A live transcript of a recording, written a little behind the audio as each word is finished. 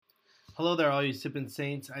Hello there, all you sipping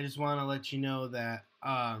saints. I just want to let you know that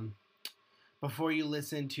before you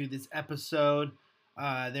listen to this episode,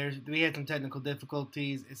 we had some technical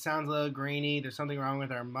difficulties. It sounds a little grainy. There's something wrong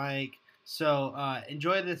with our mic. So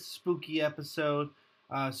enjoy this spooky episode.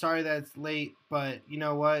 Sorry that it's late, but you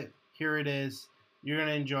know what? Here it is. You're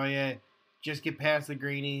gonna enjoy it. Just get past the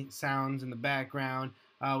grainy sounds in the background.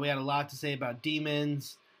 We had a lot to say about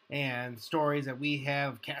demons and stories that we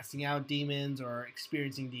have casting out demons or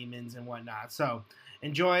experiencing demons and whatnot. So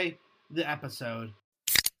enjoy the episode.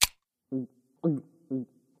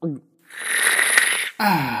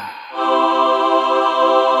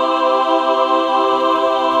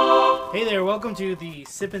 Hey there, welcome to the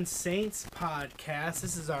Sippin' Saints podcast.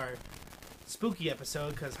 This is our spooky episode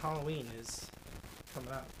because Halloween is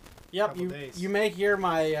coming up. Yep, you may hear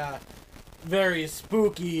my very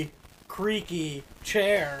spooky, creaky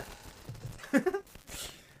chair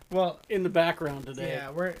Well, in the background today.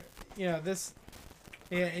 Yeah,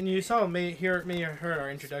 and you saw heard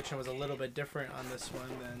our introduction was a little bit different on this one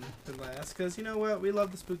than last because you know what, we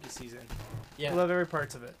love the spooky season. Yeah. We love every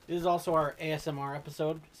parts of it. This is also our ASMR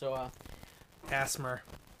episode, so ASMR.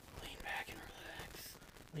 lean back and relax.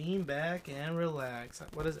 Lean back and relax.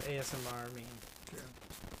 What does ASMR mean?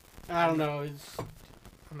 I don't know.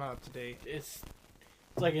 I'm not up to date. It's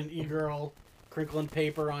like an e-girl crinkling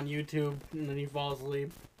paper on YouTube, and then he falls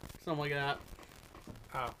asleep, something like that.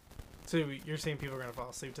 Oh, so you're saying people are gonna fall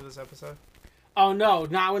asleep to this episode? Oh no,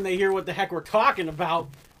 not when they hear what the heck we're talking about.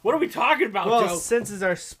 What are we talking about, Well, Joe? since it's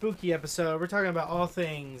our spooky episode, we're talking about all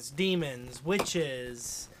things demons,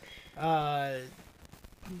 witches,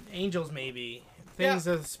 angels, maybe things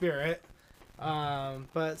of the spirit,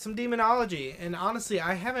 but some demonology. And honestly,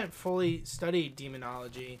 I haven't fully studied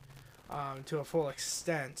demonology to a full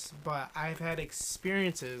extent, but I've had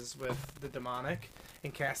experiences with the demonic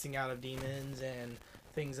and casting out of demons and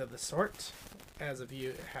things of the sort, as of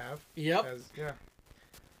you have. Yep. Yeah.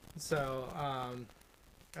 So, I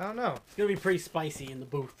don't know. It's gonna be pretty spicy in the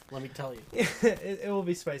booth, let me tell you. it will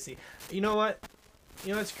be spicy. You know what?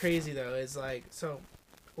 You know what's crazy though is like, so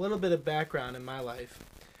a little bit of background in my life.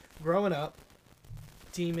 Growing up,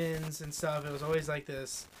 demons and stuff, it was always like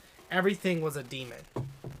this. Everything was a demon.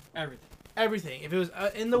 Everything. If it was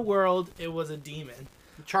in the world, it was a demon.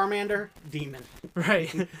 Charmander, demon.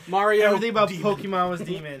 Right. Mario, Everything about demon. Pokemon was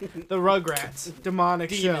demon. The Rugrats, demonic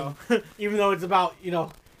Demon. show. Even though it's about,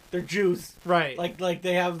 they're Jews. Right. Like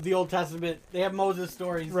they have the Old Testament. They have Moses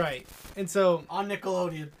stories. Right. And so On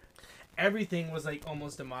Nickelodeon. everything was like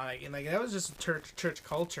almost demonic, and like that was just church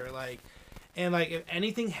culture, like. And, like, if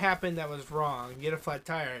anything happened that was wrong, you get a flat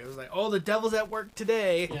tire. It was like, oh, the devil's at work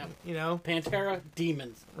today. Yeah. You know? Pantera,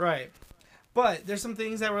 demons. Right. But there's some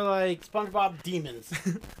things that were like... SpongeBob, demons.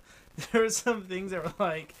 There were some things that were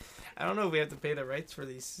like... I don't know if we have to pay the rights for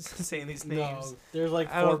these saying these names. No, there's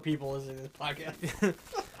like 4 people listening to this podcast.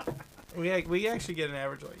 we actually get an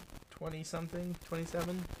average, like, 20-something,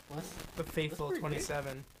 27? What? The faithful That's pretty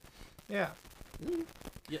 27. Yeah.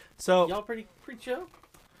 Yeah. So... Y'all pretty chill?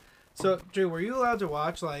 So, Drew, were you allowed to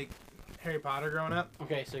watch, like, Harry Potter growing up?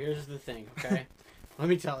 Okay, so here's the thing, okay? Let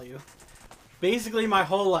me tell you. Basically, my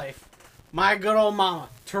whole life, my good old mama,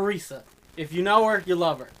 Teresa. If you know her, you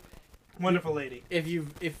love her. Wonderful lady. If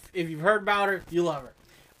you've heard about her, you love her.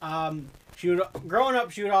 Growing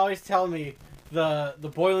up, she would always tell me the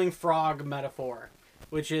boiling frog metaphor,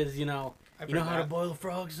 which is, you know how to boil a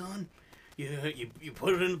frog, son? You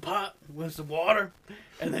put it in the pot with some water,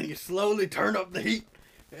 and then you slowly turn up the heat.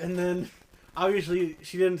 And then, obviously,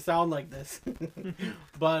 she didn't sound like this.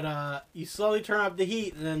 But you slowly turn up the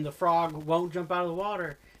heat, and then the frog won't jump out of the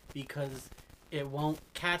water because it won't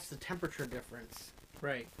catch the temperature difference.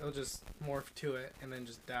 Right. They'll just morph to it and then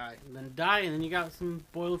just die. And then you got some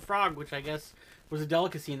boiled frog, which I guess was a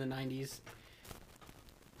delicacy in the 90s,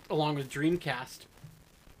 along with Dreamcast.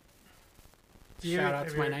 Shout out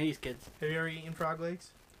to my 90s kids. Have you ever eaten frog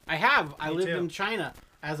legs? I have. I lived too. in China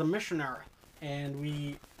as a missionary. And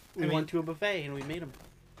we went to a buffet and we made them.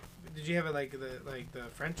 Did you have it like the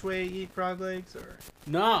French way to eat frog legs, or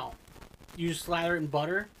No, you just slather it in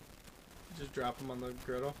butter. just drop them on the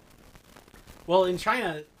griddle? Well, in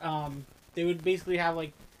China, they would basically have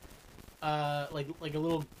like a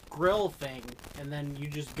little grill thing, and then you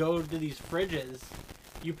just go to these fridges.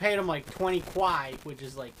 You paid them like 20 kwai, which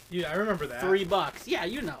is like Yeah, I remember that. $3. Yeah,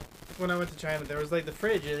 you know. When I went to China, there was like the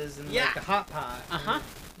fridges and like the hot pot.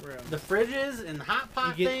 Room. The fridges and the hot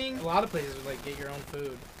pot thing. A lot of places would like get your own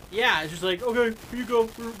food. Yeah, it's just like, okay, here you go.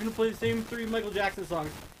 We're gonna play the same 3 Michael Jackson songs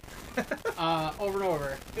over and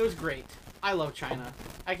over. It was great. I love China.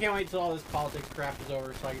 I can't wait till all this politics crap is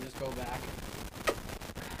over so I can just go back.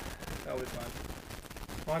 That'll be fun.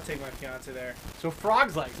 I want to take my fiance there. So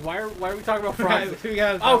frogs legs. Why are we talking about frogs legs? We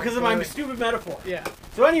gotta Oh, because of my stupid metaphor. Yeah.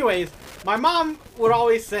 So anyways, my mom would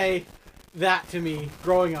always say that to me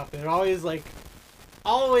growing up. And it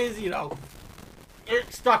always, you know,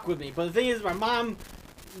 it stuck with me. But the thing is, my mom,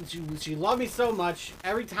 she loved me so much.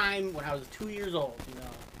 Every time when I was 2 years old, you know,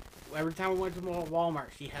 every time we went to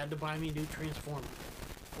Walmart, she had to buy me a new Transformer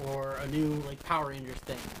or a new, Power Rangers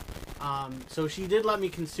thing. So she did let me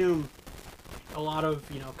consume a lot of,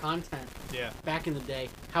 you know, content back in the day.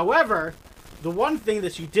 However, the one thing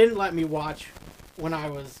that she didn't let me watch when I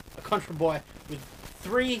was a country boy with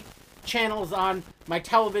 3 channels on my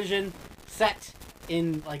television set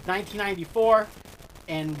in 1994,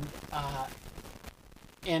 and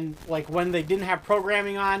when they didn't have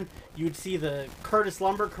programming on, you'd see the Curtis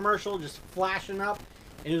Lumber commercial just flashing up,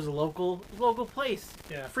 and it was a local place.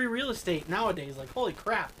 Yeah. Free real estate nowadays, holy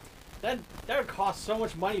crap, that would cost so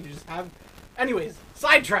much money to just have. Anyways,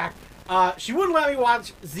 sidetrack. She wouldn't let me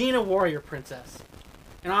watch Xena Warrior Princess.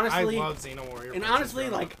 And honestly, I love Xena Warrior. And honestly,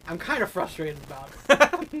 I'm kind of frustrated about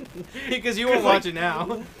it. Because you won't watch it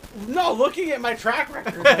now. No, looking at my track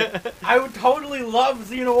record, I would totally love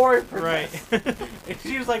Xena Warrior Princess. Right. And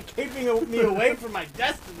she was keeping me away from my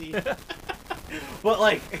destiny.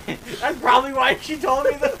 But that's probably why she told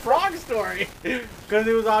me the frog story. Because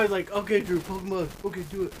it was always okay, Drew, Pokemon. Okay,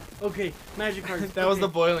 do it. Okay, magic cards. That was the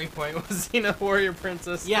boiling point. Was Xena Warrior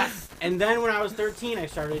Princess? Yes. And then when I was 13, I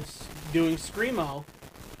started doing Screamo.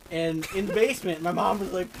 And in the basement, my mom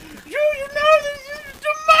was like, Drew, you know this is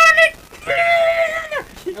demonic!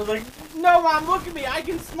 I was like, no, Mom, look at me. I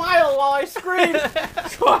can smile while I scream.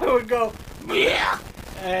 So I would go, yeah!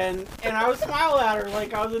 And I would smile at her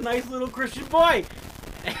like I was a nice little Christian boy.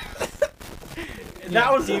 And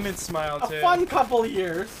that was demon smile too. A fun couple of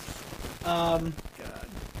years. God.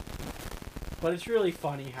 But it's really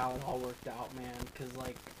funny how it all worked out, man. Because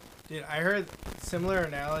dude, I heard similar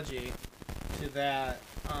analogy to that.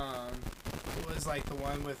 It was the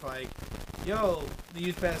one with yo, the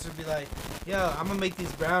youth pastor would be like, yo, I'm gonna make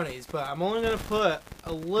these brownies, but I'm only gonna put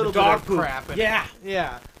a little bit of crap in it.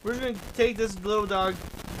 Yeah. We're gonna take this little dog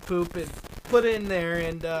poop and put it in there,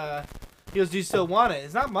 and he goes, do you still want it?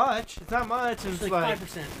 It's not much. It's not much. And it's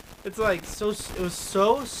 5%. It's it was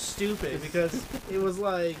so stupid because it was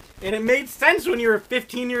and it made sense when you were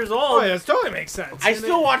 15 years old. Oh yeah, it totally makes sense. I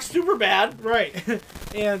still watch Superbad. Right.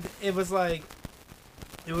 And it was the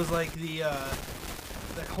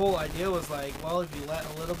whole idea was well, if you let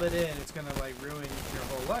a little bit in, it's gonna ruin your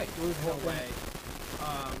whole life.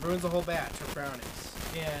 Ruins the whole batch of brownies.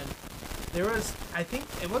 And there was, I think,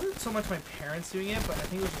 it wasn't so much my parents doing it, but I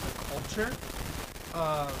think it was just a culture,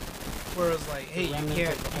 where it was hey,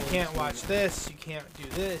 you can't watch this, you can't do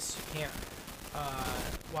this, you can't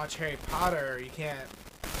watch Harry Potter, you can't.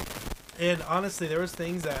 And honestly, there was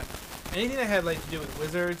things that anything that had to do with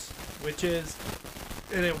wizards, witches,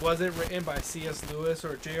 and it wasn't written by C.S. Lewis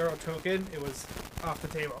or J.R.R. Tolkien, it was off the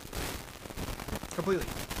table. Completely.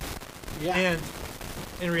 Yeah. And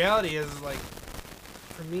in reality is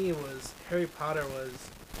for me it was Harry Potter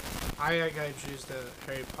was I got introduced to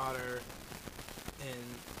Harry Potter in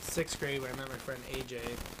 6th grade when I met my friend AJ,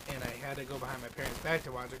 and I had to go behind my parents' back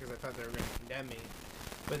to watch it because I thought they were going to condemn me.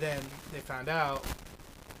 But then they found out,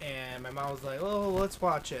 and my mom was like, oh, let's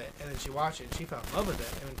watch it. And then she watched it, and she fell in love with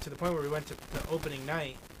it. And to the point where we went to the opening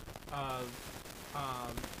night of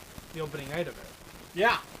it.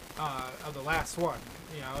 Yeah. Of the last one.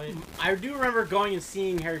 You know, I do remember going and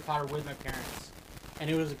seeing Harry Potter with my parents, and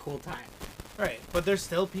it was a cool time. Right, but there's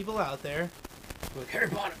still people out there with Harry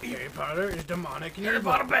Potter is demonic, and Harry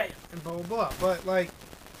Potter bad, and blah blah blah. But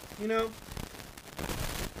you know,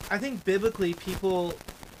 I think biblically people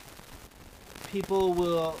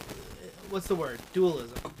will, what's the word?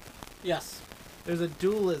 Dualism. Yes. There's a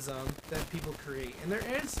dualism that people create, and there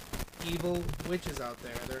is evil witches out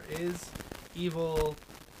there. There is evil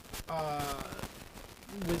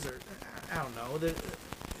wizard. I don't know.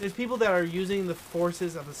 There's people that are using the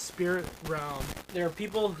forces of the spirit realm. There are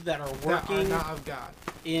people that are working that are not of God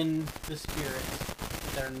in the spirit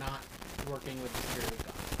that are not working with the spirit of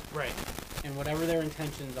God. Right. And whatever their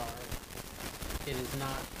intentions are, it is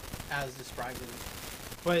not as described in.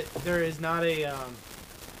 But there is not a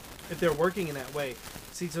if they're working in that way.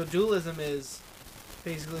 See, so dualism is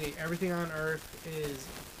basically everything on earth is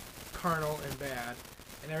carnal and bad,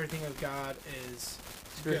 and everything of God is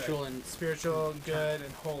spiritual and good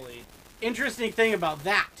and holy. Interesting thing about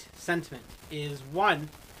that sentiment is one,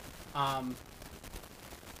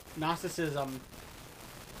 Gnosticism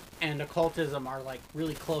and occultism are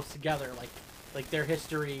really close together. Like their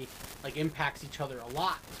history impacts each other a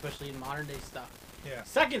lot, especially in modern day stuff. Yeah.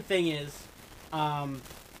 Second thing is,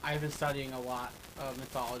 I've been studying a lot of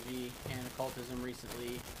mythology and occultism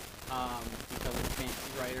recently because I'm a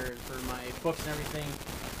fantasy writer for my books and everything,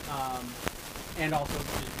 and also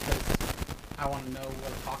just because I want to know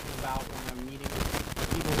what I'm talking about when I'm meeting with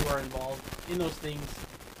people who are involved in those things.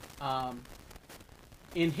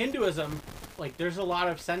 In Hinduism, like, there's a lot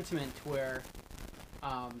of sentiment where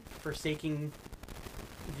forsaking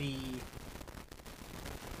the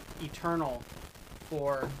eternal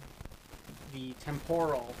for the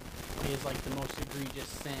temporal is like the most egregious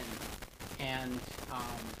sin, and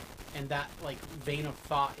that like vein of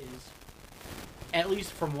thought is, at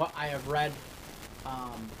least from what I have read,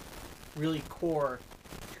 really core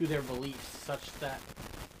to their beliefs, such that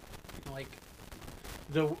like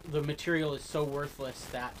the material is so worthless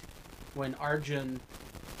that when Arjun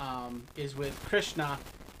is with Krishna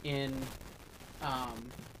in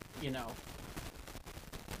the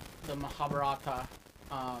Mahabharata,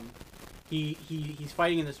 he's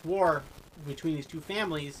fighting in this war between these two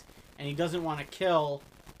families, and he doesn't want to kill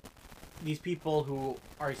these people who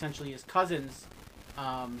are essentially his cousins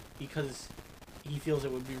because he feels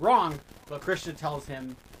it would be wrong, but Krishna tells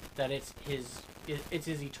him that it's his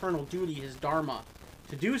eternal duty, his dharma,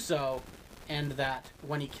 to do so, and that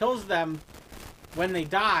when he kills them, when they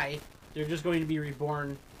die, they're just going to be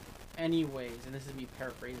reborn anyways. And this is me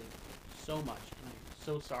paraphrasing so much, and I'm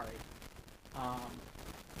so sorry.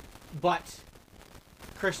 But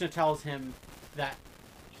Krishna tells him that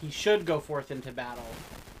he should go forth into battle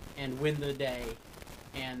and win the day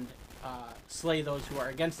and slay those who are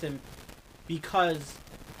against him, because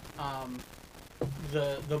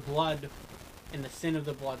the blood and the sin of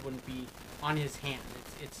the blood wouldn't be on his hand.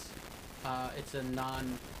 It's a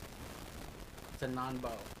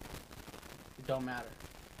non-bow. It don't matter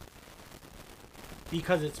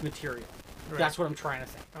because it's material. Right. That's what I'm trying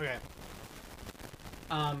to say. Okay.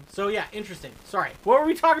 So yeah, interesting. Sorry, what were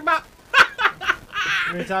we talking about?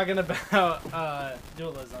 We were talking about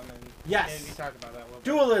dualism, and yes, we talked about that a little bit.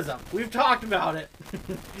 Dualism. We've talked about it.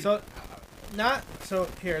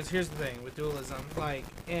 Here's the thing with dualism. Like,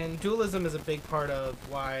 and dualism is a big part of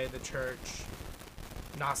why the church,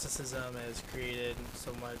 Gnosticism, has created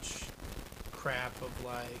so much crap of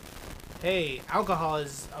like, hey, alcohol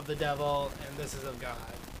is of the devil and this is of God.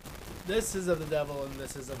 This is of the devil and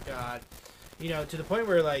this is of God. You know, to the point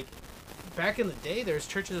where, like, back in the day, there's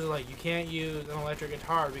churches that are like, you can't use an electric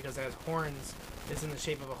guitar because it has horns. It's in the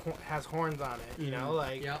shape of has horns on it. You know,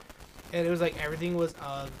 like, yep. And it was like everything was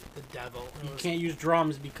of the devil. You can't use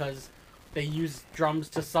drums because they use drums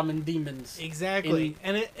to summon demons. Exactly,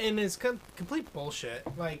 and it's complete bullshit.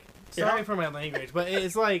 Like, sorry for my language, but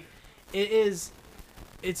it's like it's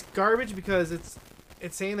garbage because it's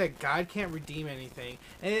saying that God can't redeem anything,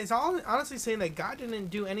 and it's all honestly saying that God didn't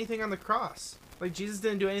do anything on the cross. Like, Jesus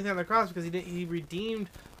didn't do anything on the cross because he redeemed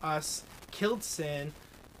us, killed sin,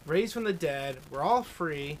 raised from the dead. We're all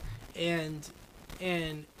free, and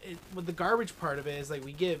what the garbage part of it is, like,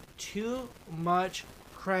 we give too much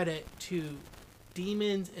credit to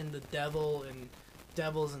demons and the devil and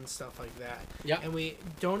devils and stuff like that. Yeah. And we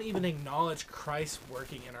don't even acknowledge Christ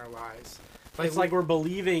working in our lives. It's like we're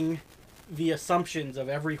believing the assumptions of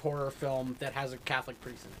every horror film that has a Catholic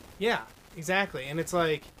priest in it. Yeah, exactly. And it's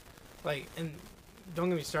like, and don't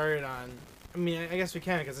get me started on, I mean, I guess we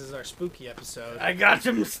can because this is our spooky episode. I got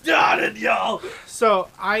them started, y'all! So,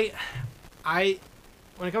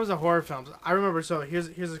 when it comes to horror films, I remember, so here's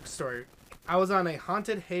a story. I was on a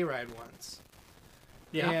haunted hayride once.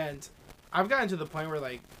 Yeah. And I've gotten to the point where,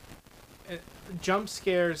 like, jump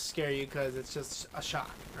scares scare you because it's just a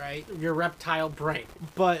shock, right? Your reptile brain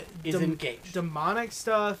is engaged. Demonic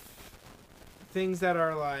stuff, things that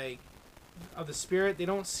are, like, of the spirit, they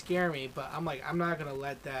don't scare me, but I'm like, I'm not going to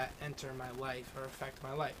let that enter my life or affect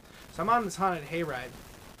my life. So I'm on this haunted hayride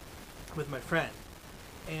with my friend.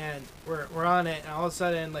 And we're on it, and all of a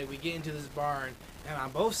sudden, like, we get into this barn, and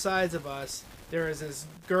on both sides of us, there is this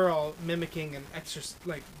girl mimicking an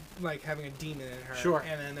like having a demon in her. Sure.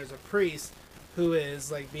 And then there's a priest who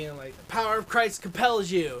is, like, being like, the power of Christ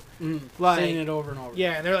compels you. Like, saying it over and over.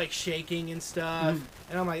 Yeah, and they're, like, shaking and stuff.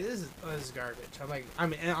 And I'm like, this is garbage. I'm like,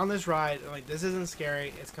 on this ride, I'm like, this isn't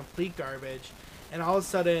scary. It's complete garbage. And all of a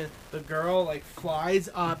sudden, the girl, like, flies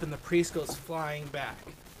up, and the priest goes flying back.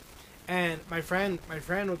 And my friend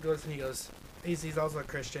goes, and he goes, he's also a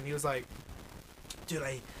Christian. He was like, dude,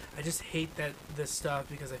 I just hate this stuff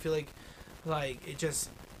because I feel like it just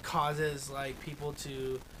causes, like, people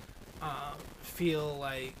to feel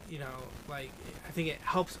like, you know, like, I think it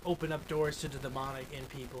helps open up doors to the demonic in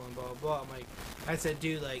people and blah, blah, blah. I'm like, I said,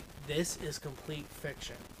 dude, like, this is complete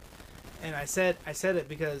fiction. And I said it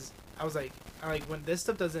because I was like, like when this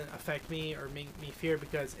stuff doesn't affect me or make me fear,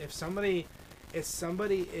 because if somebody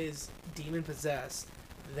is demon possessed,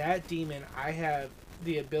 that demon, I have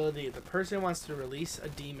the ability, if the person wants to release a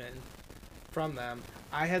demon from them,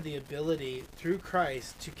 I have the ability through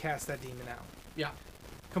Christ to cast that demon out. Yeah.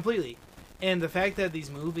 Completely. And the fact that these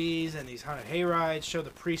movies and these haunted hayrides show the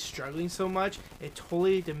priest struggling so much, it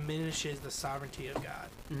totally diminishes the sovereignty of God.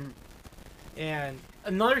 Mm-hmm. And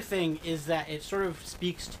another thing is that it sort of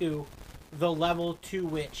speaks to the level to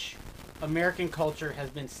which American culture has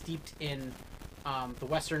been steeped in the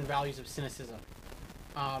Western values of cynicism.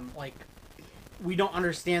 Like, we don't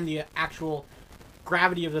understand the actual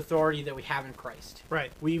gravity of the authority that we have in Christ.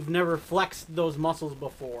 Right. We've never flexed those muscles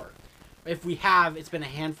before. If we have, it's been a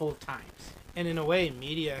handful of times. And in a way,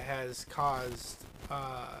 media has caused,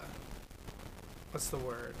 what's the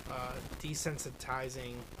word?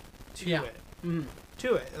 Desensitizing to it. Mm-hmm.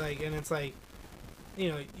 To it. Like, and it's like, you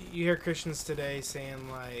know, you hear Christians today saying,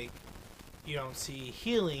 like, you don't see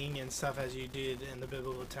healing and stuff as you did in the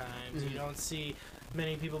biblical times. Mm-hmm. You don't see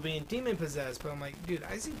many people being demon possessed. But I'm like, dude,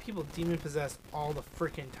 I see people demon possessed all the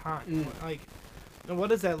freaking time. Mm. Like, and what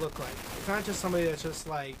does that look like? It's not just somebody that's just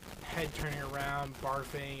like head turning around,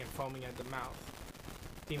 barfing, and foaming at the mouth.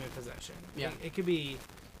 Demon possession. Yeah. It can be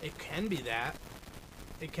that.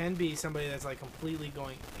 It can be somebody that's like completely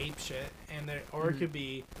going ape shit, and or it could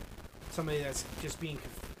be somebody that's just being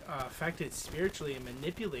affected spiritually and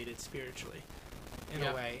manipulated spiritually in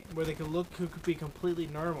a way where they could be completely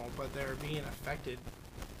normal, but they're being affected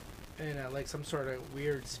in like some sort of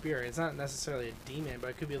weird spirit. It's not necessarily a demon,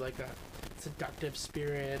 but it could be like a seductive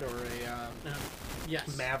spirit or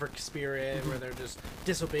a maverick spirit where they're just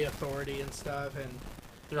disobey authority and stuff, and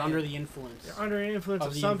they're under the influence. They're under an influence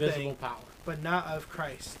of the something, invisible power, but not of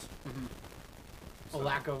Christ. A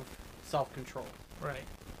lack of self-control. Right.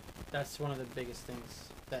 That's one of the biggest things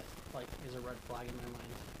that like is a red flag in my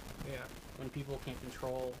mind. Yeah. When people can't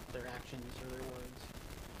control their actions or their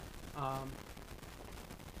words.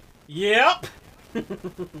 Yep.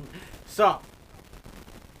 So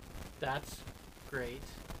that's great.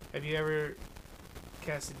 Have you ever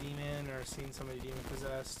cast a demon or seen somebody demon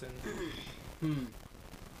possessed? And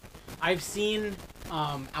I've seen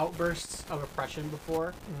outbursts of oppression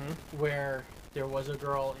before, where there was a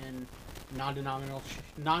girl in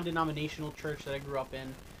non-denominational church that I grew up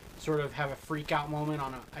in, sort of have a freak out moment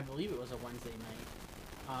on I believe it was a Wednesday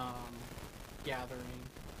night gathering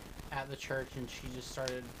at the church, and she just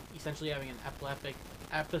started essentially having an epileptic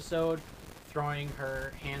episode, throwing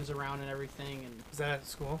her hands around and everything. And was that at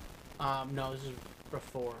school? No, this was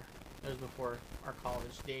before. It was before our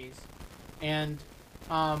college days, and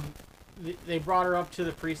they brought her up to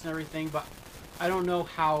the priest and everything, but I don't know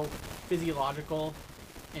how physiological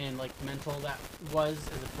and like mental that was,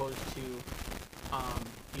 as opposed to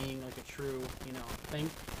being like a true, you know, thing.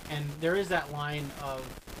 And there is that line of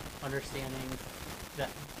understanding that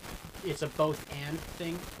it's a both and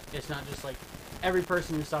thing. It's not just like every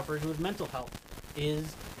person who suffers with mental health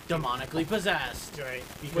is demonically possessed, right?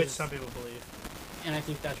 Because, which some people believe, and I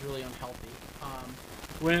think that's really unhealthy.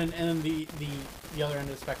 And the other end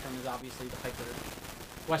of the spectrum is obviously the hyper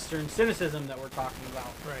Western cynicism that we're talking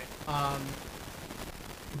about, right?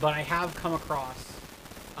 But I have come across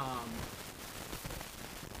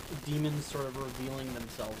demons sort of revealing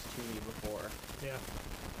themselves to me before. Yeah.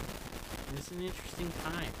 And it's an interesting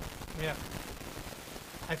time. Yeah.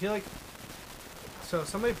 I feel like... So,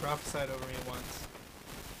 somebody prophesied over me once.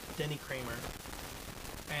 Denny Kramer.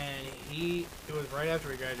 And it was right after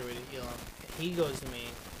we graduated Elam. He goes to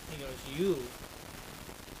me, he goes, you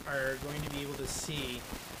are going to be able to see,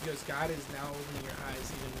 because God is now opening your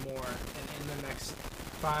eyes even more, and in the next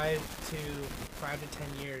 5 to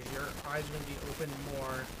 10 years, your eyes are going to be opened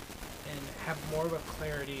more and have more of a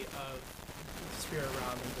clarity of the spirit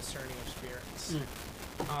realm and discerning of spirits.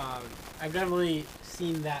 I've definitely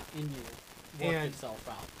seen that in you work itself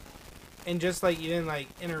out. And just like even like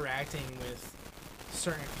interacting with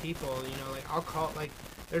certain people, you know, like I'll call, like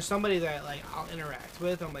there's somebody that like I'll interact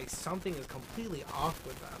with, and like something is completely off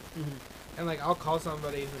with them. And like I'll call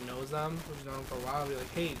somebody who knows them, who's known them for a while, and be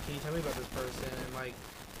like, hey, can you tell me about this person? And like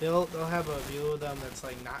they'll have a view of them that's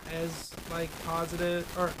like not as like positive,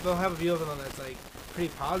 or they'll have a view of them that's like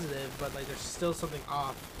pretty positive, but like there's still something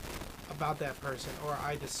off about that person. Or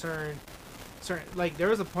I discern certain, like there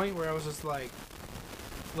was a point where I was just like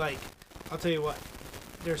I'll tell you what,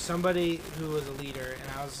 there's somebody who was a leader,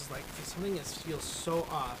 and I was just like, something that feels so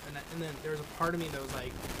off, and then there was a part of me that was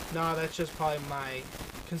like, nah, that's just probably my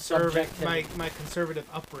conservative my conservative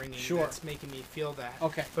upbringing that's making me feel that.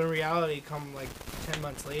 Okay. But in reality, come like 10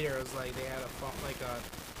 months later, it was like they had a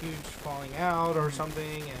huge falling out or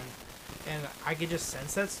something, and and I could just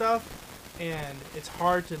sense that stuff, and it's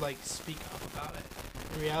hard to like speak up about it.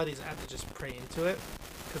 The reality is I have to just pray into it,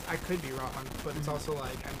 because I could be wrong, but it's also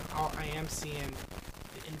like I am seeing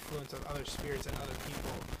the influence of other spirits and other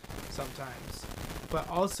people sometimes, but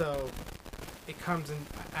also it comes in.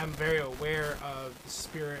 I'm very aware of the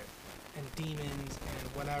spirit and demons and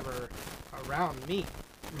whatever around me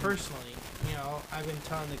personally. You know, I've been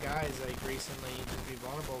telling the guys like recently to be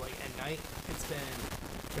vulnerable. Like at night,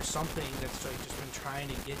 there's something that's like just been trying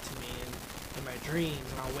to get to me in my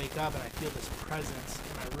dreams, and I'll wake up and I feel this presence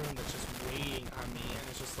in my room that's just waiting on me, and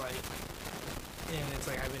it's just like, and it's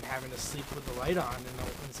like I've been having to sleep with the light on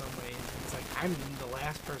in some ways, and it's like I'm the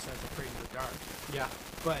last person that's afraid of the dark. Yeah.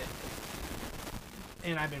 But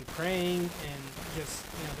and I've been praying, and just,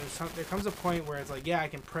 you know, there comes a point where it's like, yeah, I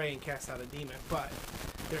can pray and cast out a demon, but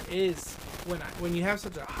there is, when you have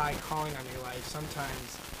such a high calling on your life,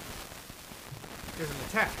 sometimes there's an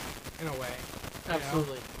attack in a way.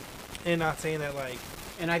 Absolutely. Know? And not saying that like,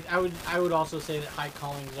 and I would also say that high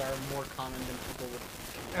callings are more common than people would.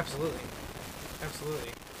 Absolutely.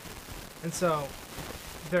 And so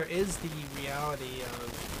there is the reality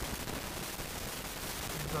of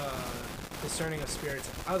the discerning of spirits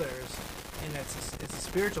and others, and it's a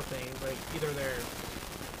spiritual thing. Like either they're,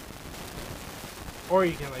 or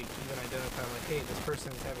you can like even identify like, hey, this person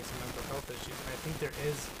is having some mental health issues. And I think there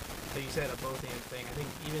is, like you said, a both and thing. I think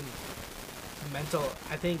even mental.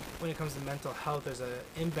 I think when it comes to mental health, there's a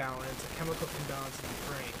chemical imbalance in the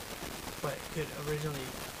brain, but it could originally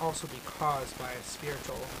also be caused by a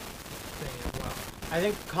spiritual thing as well. I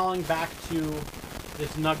think calling back to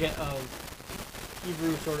this nugget of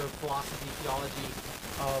Hebrew sort of philosophy, theology,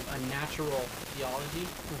 of a natural theology.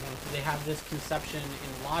 Mm-hmm. They have this conception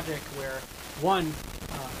in logic where, one,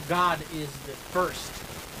 God is the first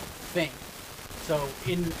thing. So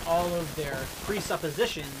in all of their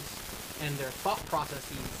presuppositions and their thought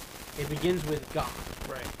processes, it begins with God.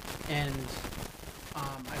 Right. And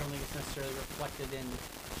I don't think it's necessarily reflected in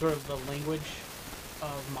sort of the language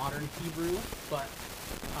of modern Hebrew, but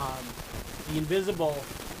the invisible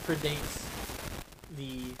predates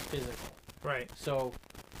the physical. Right. So,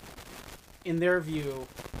 in their view,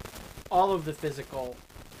 all of the physical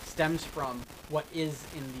stems from what is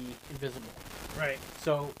in the invisible. Right.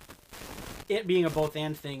 So, it being a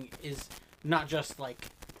both-and thing is not just like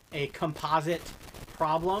a composite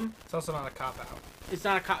problem. It's also not a cop-out. It's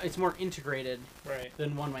not it's more integrated, right,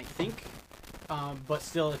 than one might think. But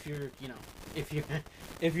still, if you're, if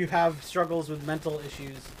you have struggles with mental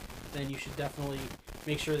issues, then you should definitely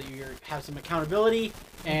make sure that you have some accountability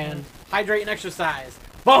and hydrate and exercise.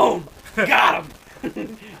 Boom, got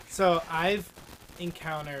him. So I've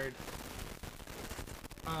encountered,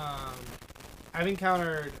 I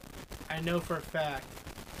know for a fact,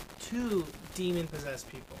 2 demon-possessed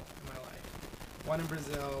people in my life. One in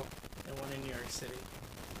Brazil and one in New York City.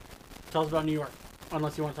 Tell us about New York.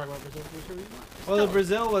 Unless you want to talk about Brazil. Well, the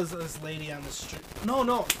Brazil was this lady on the street.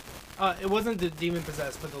 No. It wasn't the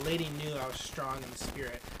demon-possessed, but the lady knew I was strong in the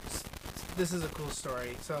spirit. This is a cool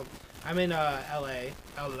story. So I'm in LA.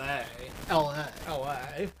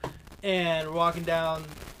 And we're walking down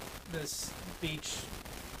this beach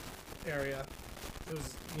area. It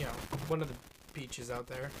was, one of the beaches out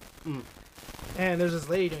there. And there's this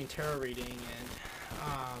lady doing tarot reading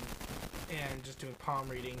and just doing palm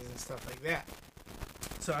readings and stuff like that.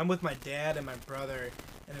 So I'm with my dad and my brother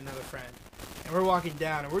and another friend. And we're walking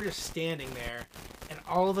down and we're just standing there. And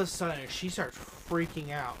all of a sudden she starts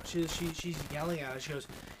freaking out. She's yelling at us. She goes,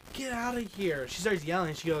 "Get out of here." She starts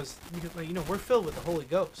yelling. She goes, we're filled with the Holy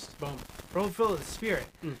Ghost. Boom. We're filled with the Spirit.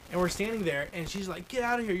 And we're standing there and she's like, "Get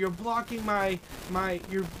out of here. You're blocking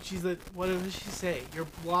she's like, what did she say? You're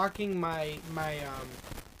blocking my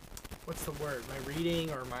what's the word? My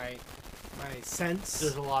reading or my sense."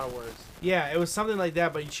 There's a lot of words. Yeah, it was something like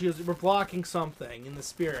that, but she goes, "We're blocking something in the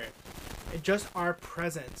spirit." And just our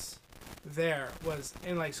presence there was,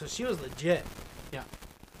 and so she was legit. Yeah.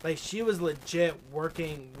 She was legit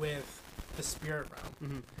working with the spirit realm.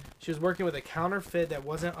 Mm-hmm. She was working with a counterfeit that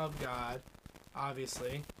wasn't of God,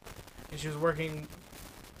 obviously. And she was working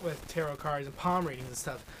with tarot cards and palm readings and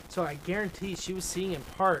stuff. So I guarantee she was seeing in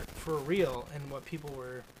part for real and what people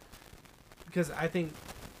were, because I think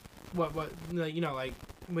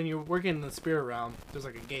when you're working in the spirit realm, there's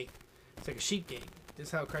like a gate. It's like a sheep gate. This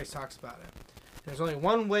is how Christ talks about it. There's only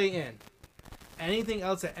one way in. Anything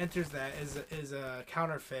else that enters that is a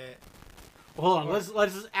counterfeit. Well, hold on.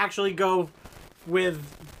 Let's actually go with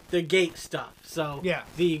the gate stuff. So yeah,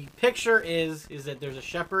 the picture is that there's a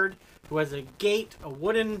shepherd who has a gate, a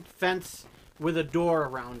wooden fence with a door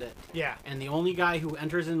around it. Yeah. And the only guy who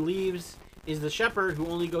enters and leaves is the shepherd who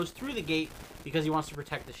only goes through the gate because he wants to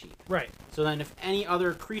protect the sheep. Right. So then if any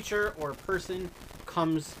other creature or person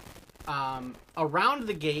comes around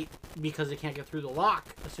the gate because they can't get through the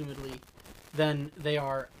lock, assumedly, then they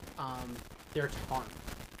are they're to harm.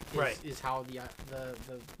 Right. Is how the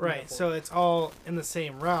Right. metaphor. So it's all in the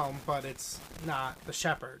same realm, but it's not the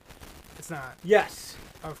shepherd. It's not yes.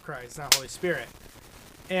 of Christ. It's not Holy Spirit.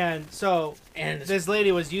 And so And this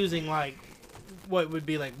lady was using like what would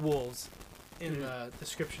be like wolves in the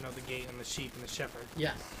description of the gate and the sheep and the shepherd.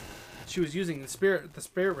 yes. She was using the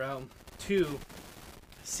spirit realm to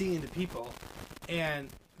see into people, and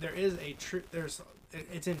there is a truth.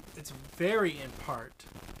 It's very in part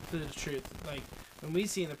to the truth. Like when we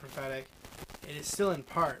see in the prophetic, it is still in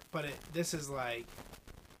part, but this is like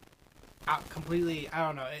out completely. I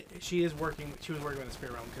don't know. She was working in the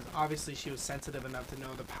spirit realm because obviously she was sensitive enough to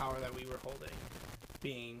know the power that we were holding,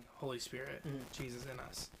 being Holy Spirit, Jesus in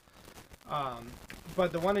us.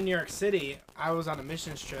 But the one in New York City, I was on a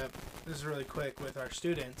missions trip. This is really quick with our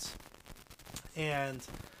students, and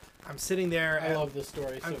I'm sitting there. I love this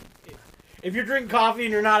story. So if you're drinking coffee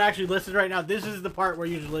and you're not actually listening right now, this is the part where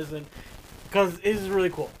you should listen because it is really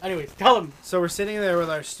cool. Anyways, tell them. So we're sitting there with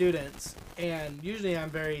our students, and usually I'm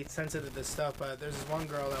very sensitive to this stuff, but there's this one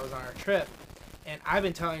girl that was on our trip, and I've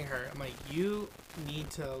been telling her, I'm like, you need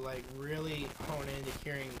to like really hone into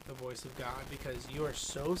hearing the voice of God because you are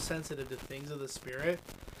so sensitive to things of the Spirit.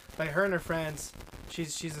 Like her and her friends, she's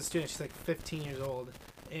a student, she's like 15 years old,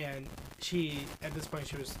 and she at this point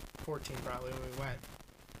she was 14 probably when we went,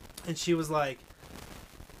 and she was like,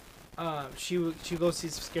 she goes see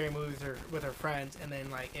some scary movies with her friends, and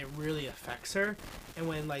then like it really affects her, and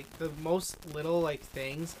when like the most little like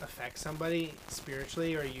things affect somebody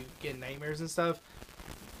spiritually or you get nightmares and stuff,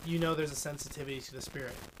 you know there's a sensitivity to the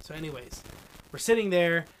Spirit. So anyways, we're sitting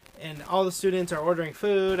there and all the students are ordering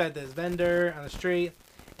food at this vendor on the street,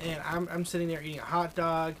 and I'm sitting there eating a hot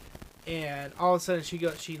dog, and all of a sudden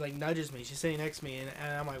she like nudges me. She's sitting next to me,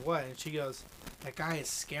 and I'm like, what? And she goes, that guy is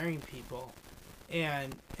scaring people.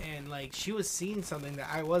 And like she was seeing something that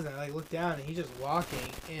I wasn't. I like looked down and he's just walking,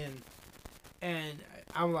 and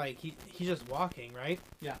I'm like, he's just walking, right?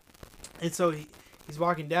 Yeah. And so he's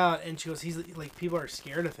walking down, and she goes, he's like, people are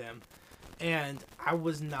scared of him, and I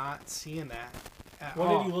was not seeing that at all.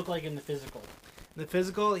 What did he look like in the physical? In the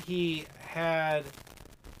physical, he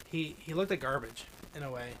looked like garbage in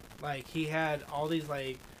a way. Like he had all these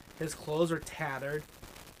like his clothes were tattered.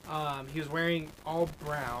 He was wearing all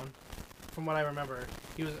brown, from what I remember.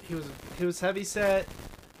 He was heavy set,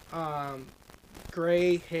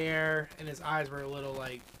 gray hair, and his eyes were a little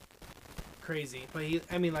like crazy. But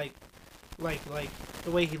like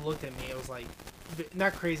the way he looked at me, it was like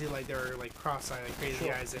not crazy like they were like cross-eyed like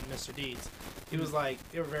crazy eyes in Mr. Deeds. It was like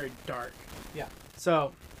they were very dark. Yeah.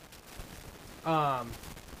 So,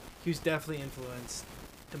 he was definitely influenced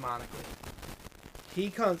demonically. He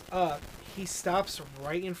comes up, he stops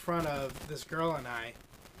right in front of this girl and I,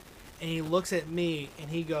 and he looks at me and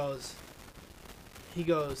he goes,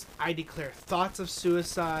 I declare thoughts of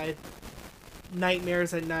suicide,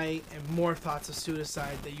 nightmares at night, and more thoughts of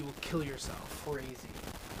suicide that you will kill yourself. Crazy.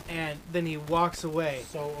 And then he walks away.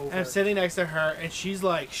 So over. And I'm sitting next to her, and she's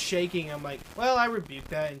like shaking. I'm like, well, I rebuke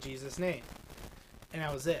that in Jesus' name. And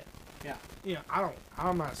that was it. Yeah. You know,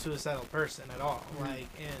 I'm not a suicidal person at all. Mm-hmm. Like,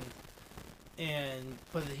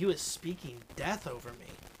 but he was speaking death over me.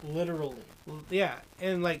 Literally. Yeah.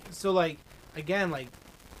 And like, so like, again, like,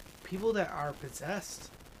 people that are possessed,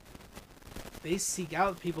 they seek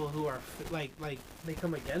out people who are like they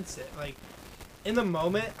come against it. Like, in the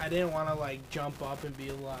moment, I didn't want to like jump up and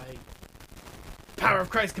be like, "Power of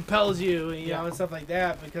Christ compels you," and, you know, and stuff like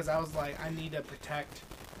that, because I was like, I need to protect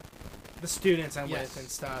the students I'm with and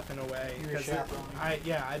stuff in a way. Because I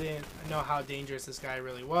didn't know how dangerous this guy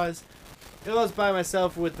really was. If I was by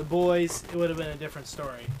myself with the boys, it would have been a different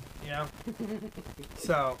story, you know.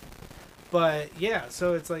 So. But yeah,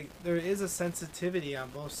 so it's like there is a sensitivity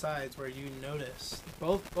on both sides where you notice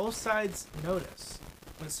both sides notice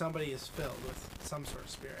when somebody is filled with some sort of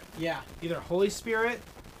spirit. Yeah. Either Holy Spirit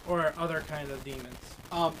or other kind of demons.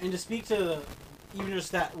 And to speak to even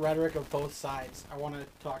just that rhetoric of both sides, I want to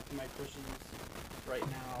talk to my Christians right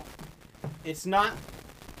now. It's not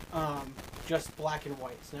just black and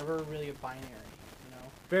white. It's never really a binary, you know.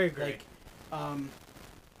 Very great.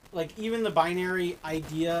 Like even the binary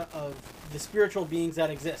idea of the spiritual beings that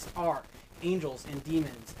exist are angels and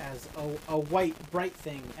demons, as a white bright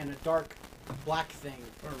thing and a dark black thing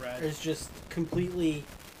or red is just completely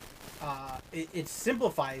it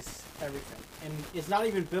simplifies everything, and it's not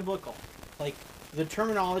even biblical. Like the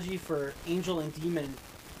terminology for angel and demon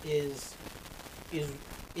is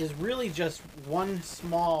is really just one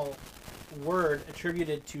small word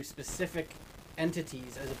attributed to specific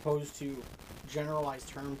entities as opposed to generalized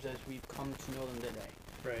terms as we've come to know them today.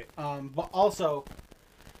 Right. But also,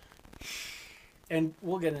 and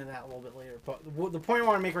we'll get into that a little bit later, but the point I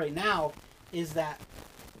want to make right now is that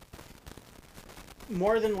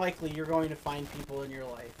more than likely you're going to find people in your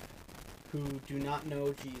life who do not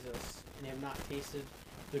know Jesus and have not tasted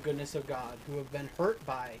the goodness of God, who have been hurt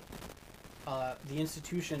by the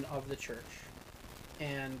institution of the church.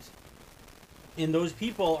 And those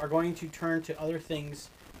people are going to turn to other things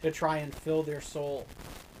to try and fill their soul.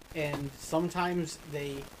 And sometimes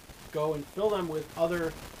they go and fill them with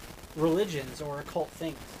other religions or occult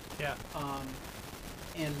things. Yeah.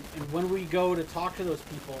 And when we go to talk to those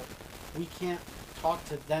people, we can't talk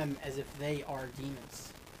to them as if they are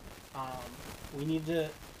demons. We need to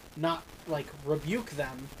not like rebuke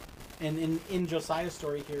them. And in Josiah's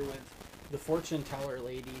story here with the fortune teller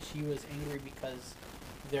lady, she was angry because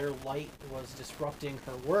their light was disrupting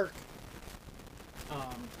her work.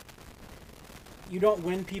 You don't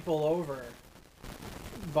win people over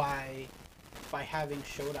by having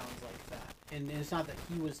showdowns like that. And it's not that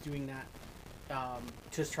he was doing that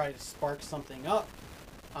to try to spark something up.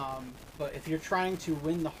 But if you're trying to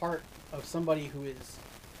win the heart of somebody who is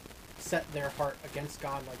set their heart against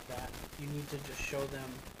God like that, you need to just show them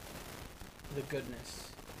the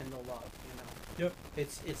goodness and the love, you know.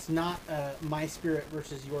 Yep. It's not my spirit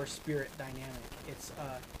versus your spirit dynamic. It's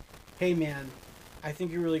hey man, I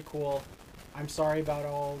think you're really cool. I'm sorry about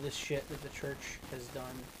all this shit that the church has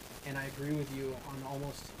done, and I agree with you on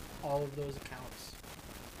almost all of those accounts.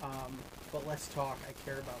 But let's talk. I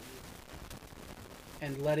care about you.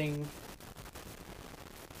 And letting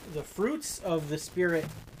the fruits of the Spirit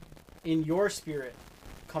in your spirit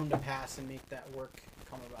come to pass and make that work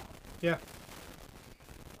come about. Yeah.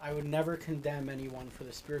 I would never condemn anyone for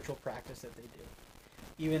the spiritual practice that they do.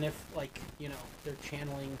 Even if, like, you know, they're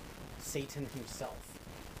channeling Satan himself.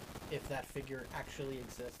 If that figure actually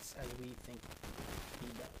exists as we think he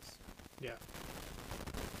does. Yeah.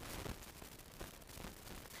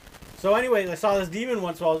 So anyways, I saw this demon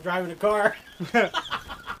once while I was driving a car.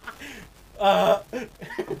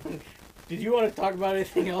 Did you want to talk about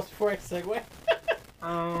anything else before I segue?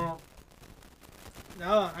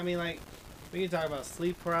 No, I mean, like, we can talk about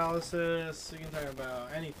sleep paralysis. We can talk about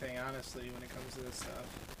anything, honestly, when it comes to this stuff.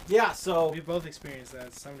 Yeah, so We both experienced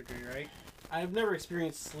that to some degree, right? I've never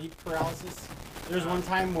experienced sleep paralysis. There's one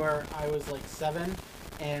time where I was like 7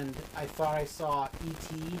 and I thought I saw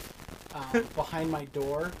E.T. Behind my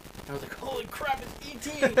door. And I was like, holy crap, it's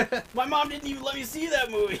E.T. My mom didn't even let me see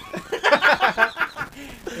that movie.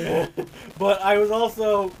 But I was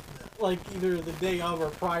also, like, either the day of or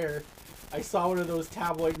prior, I saw one of those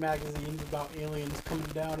tabloid magazines about aliens coming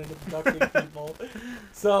down and abducting people.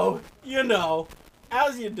 So, you know,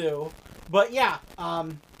 as you do. But yeah, I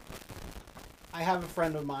have a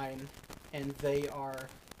friend of mine, and they are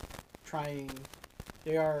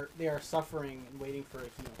suffering and waiting for a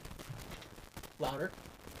healing. Louder?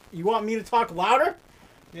 You want me to talk louder?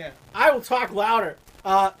 Yeah. I will talk louder.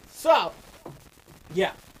 So,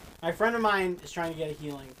 yeah. My friend of mine is trying to get a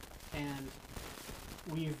healing, and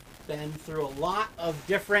we've been through a lot of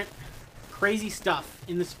different crazy stuff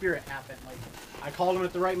in the spirit happen. Like, I called him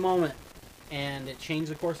at the right moment, and it changed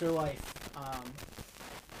the course of their life.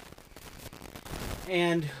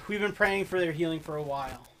 And we've been praying for their healing for a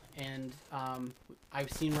while. And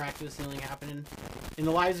I've seen miraculous healing happen in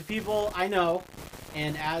the lives of people I know.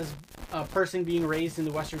 And as a person being raised in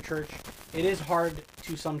the Western Church, it is hard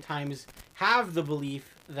to sometimes have the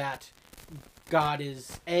belief that God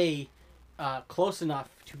is close enough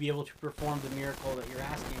to be able to perform the miracle that you're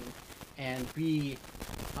asking, and B,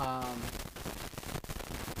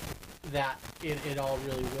 that it all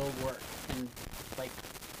really will work. And like,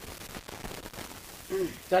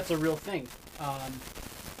 that's a real thing.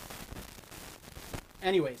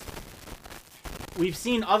 Anyways, we've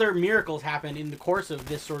seen other miracles happen in the course of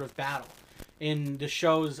this sort of battle, in the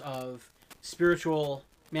shows of spiritual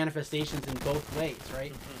manifestations in both ways,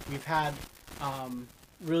 right? Mm-hmm. We've had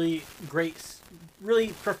really great,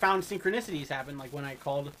 really profound synchronicities happen, like when I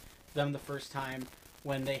called them the first time,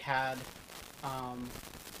 when they had,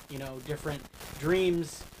 different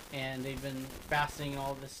dreams, and they've been fasting and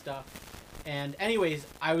all this stuff. And anyways,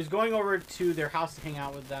 I was going over to their house to hang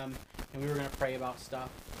out with them, and we were going to pray about stuff.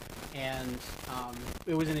 And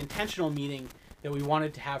it was an intentional meeting that we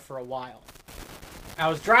wanted to have for a while. I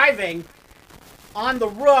was driving on the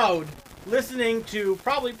road, listening to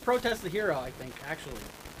probably Protest the Hero, I think, actually.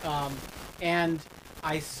 And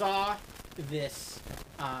I saw this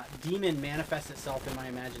demon manifest itself in my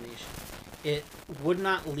imagination. it would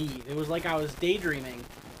not leave. It was like I was daydreaming,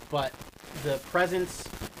 but the presence,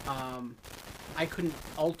 I couldn't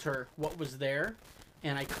alter what was there,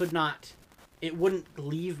 and I could not, it wouldn't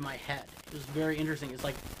leave my head. It was very interesting. It's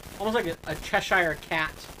like almost like a Cheshire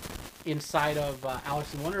cat inside of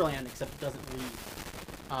Alice in Wonderland, except it doesn't leave.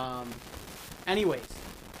 Anyways,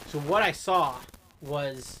 so what I saw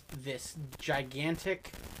was this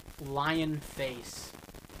gigantic lion face,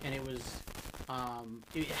 and it was,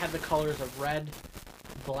 it had the colors of red,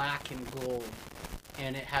 black, and gold,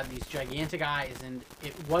 and it had these gigantic eyes, and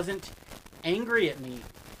it wasn't angry at me,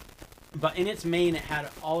 but in its mane it had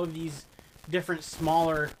all of these different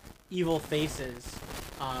smaller evil faces,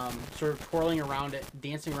 sort of twirling around it,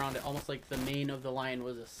 dancing around it, almost like the mane of the lion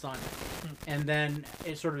was a sun. And then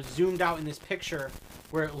it sort of zoomed out in this picture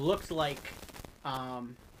where it looked like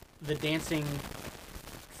the dancing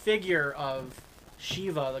figure of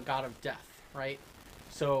Shiva, the god of death, right?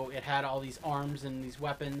 So it had all these arms and these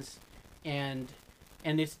weapons, and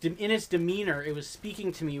it's in its demeanor, it was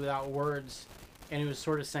speaking to me without words, and it was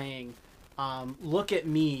sort of saying, look at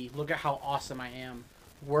me, look at how awesome I am,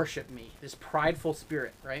 worship me, this prideful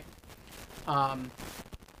spirit, right? And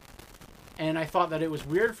I thought that it was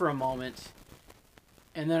weird for a moment,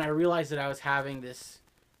 and then I realized that I was having this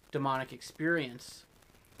demonic experience,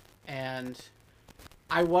 and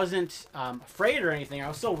I wasn't afraid or anything. I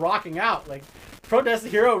was still rocking out. Like, Protest the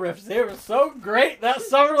Hero riffs, they were so great that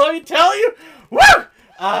summer, let me tell you. Woo!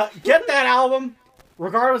 Get that album,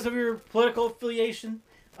 regardless of your political affiliation.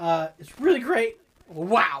 It's really great.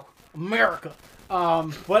 Wow. America.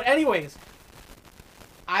 But anyways,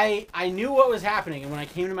 I knew what was happening, and when I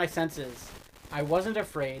came to my senses, I wasn't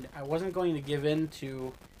afraid. I wasn't going to give in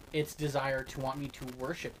to its desire to want me to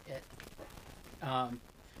worship it.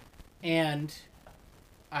 And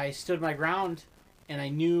I stood my ground, and I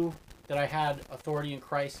knew that I had authority in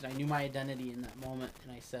Christ, and I knew my identity in that moment,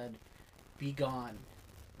 and I said, be gone.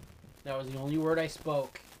 That was the only word I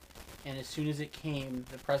spoke, and as soon as it came,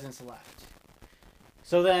 the presence left.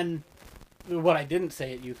 So then, what I didn't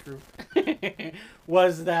say at youth group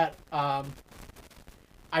was that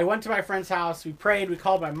I went to my friend's house, we prayed, we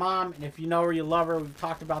called my mom, and if you know her, you love her, we've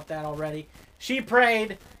talked about that already. She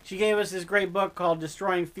prayed. She gave us this great book called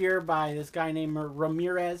Destroying Fear by this guy named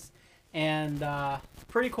Ramirez, and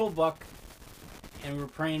pretty cool book, and we were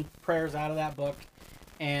praying prayers out of that book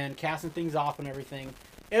and casting things off and everything.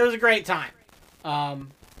 It was a great time.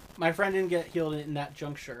 My friend didn't get healed in that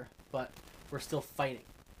juncture, but we're still fighting.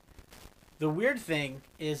 The weird thing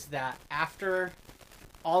is that after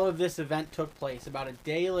all of this event took place, about a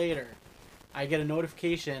day later, I get a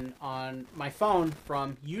notification on my phone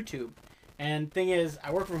from YouTube. And thing is,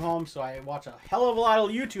 I work from home, so I watch a hell of a lot of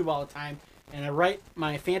YouTube all the time. And I write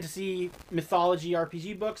my fantasy, mythology,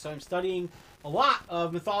 RPG books, so I'm studying a lot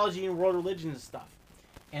of mythology and world religions and stuff.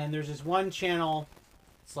 And there's this one channel,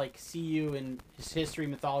 it's like CU and his history,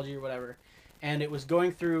 mythology, or whatever. And it was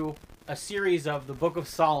going through a series of the Book of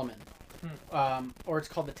Solomon. Or it's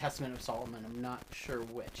called the Testament of Solomon. I'm not sure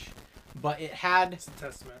which. But it had... It's a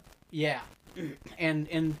testament. Yeah. And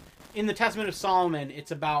in the Testament of Solomon,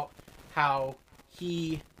 it's about how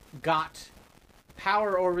he got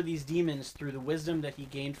power over these demons through the wisdom that he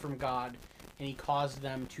gained from God, and he caused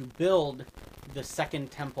them to build the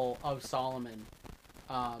second temple of Solomon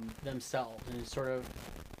themselves. And it's sort of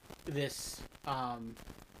this...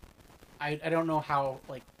 I don't know how,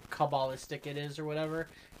 like, Kabbalistic it is or whatever.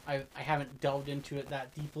 I haven't delved into it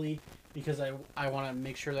that deeply because I want to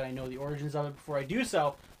make sure that I know the origins of it before I do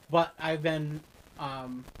so. But I've been...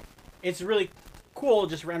 it's really cool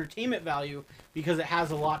just for entertainment value because it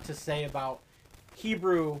has a lot to say about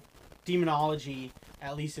Hebrew demonology,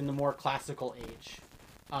 at least in the more classical age.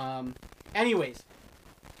 Anyways,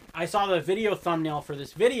 I saw the video thumbnail for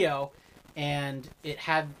this video, and it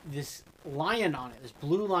had this lion on it, this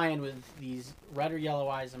blue lion with these red or yellow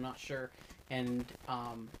eyes, I'm not sure, and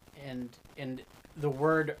the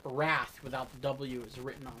word wrath without the W is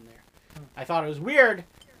written on there. I thought it was weird.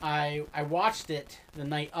 I watched it the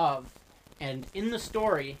night of, and in the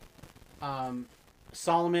story,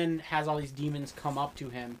 Solomon has all these demons come up to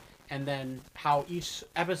him, and then how each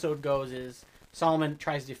episode goes is Solomon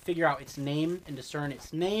tries to figure out its name and discern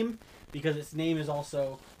its name, because its name is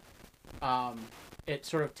also, it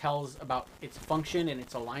sort of tells about its function and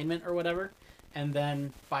its alignment or whatever. And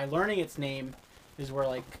then by learning its name is where,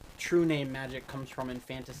 like, true name magic comes from in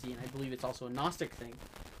fantasy, and I believe it's also a Gnostic thing.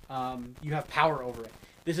 You have power over it.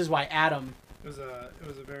 This is why Adam... It was a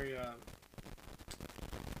very,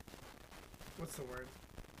 what's the word?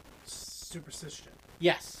 Superstition.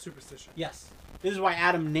 Yes. Superstition. Yes. This is why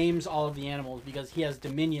Adam names all of the animals, because he has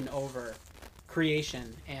dominion over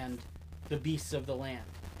creation, and the beasts of the land.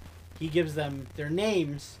 He gives them their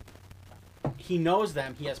names. He knows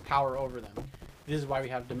them. He has power over them. This is why we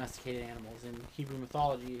have domesticated animals in Hebrew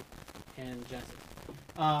mythology and Genesis.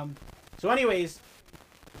 So anyways,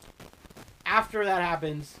 after that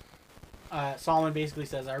happens, Solomon basically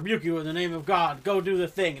says, I rebuke you in the name of God. Go do the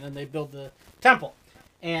thing. And then they build the temple.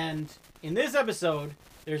 And in this episode,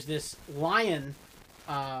 there's this lion.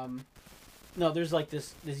 There's like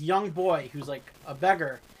this young boy who's like a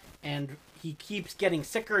beggar. And he keeps getting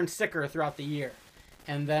sicker and sicker throughout the year.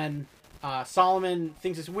 And then Solomon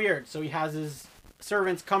thinks it's weird. So he has his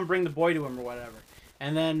servants come bring the boy to him or whatever.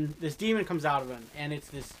 And then this demon comes out of him. And it's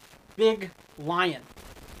this big lion.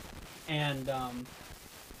 And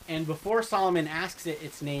before Solomon asks it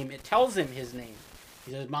its name, it tells him his name.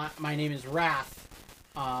 He says, my name is Wrath.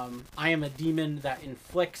 I am a demon that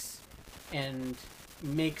inflicts and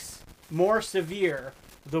makes more severe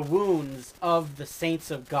the wounds of the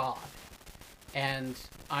saints of God. And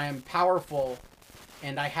I am powerful,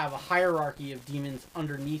 and I have a hierarchy of demons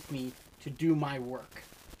underneath me to do my work.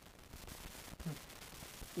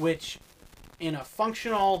 Which, in a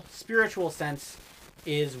functional, spiritual sense,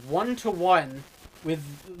 is one-to-one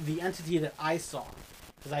with the entity that I saw.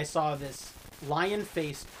 Because I saw this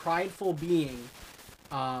lion-faced, prideful being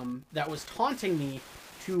that was taunting me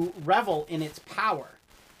to revel in its power.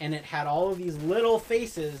 And it had all of these little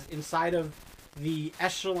faces inside of the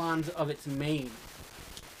echelons of its mane.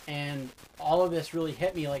 And all of this really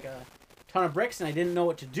hit me like a ton of bricks, and I didn't know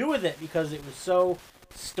what to do with it because it was so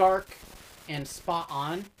stark and spot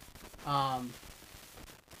on.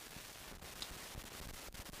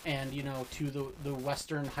 And, to the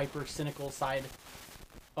Western hyper-cynical side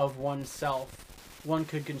of oneself, one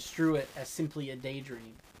could construe it as simply a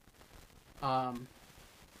daydream.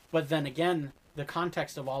 But then again, the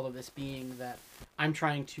context of all of this being that I'm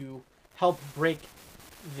trying to help break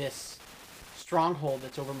this stronghold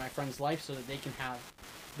that's over my friend's life so that they can have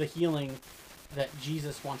the healing that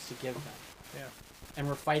Jesus wants to give them. Yeah. And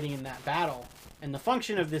we're fighting in that battle. And the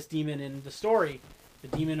function of this demon in the story, the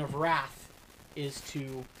demon of wrath, is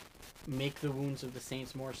to make the wounds of the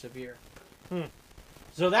saints more severe.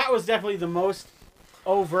 So that was definitely the most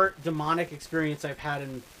overt demonic experience I've had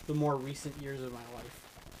in the more recent years of my life.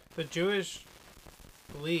 The Jewish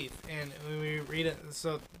belief, and when we read it,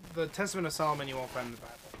 so the Testament of Solomon you won't find in the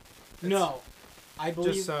Bible. No, I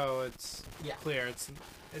believe. Just so it's clear,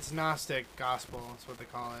 it's Gnostic gospel. That's what they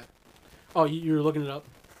call it. Oh, you're looking it up?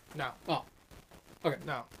 No. Oh, okay.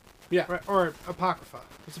 No. Yeah. Or Apocrypha.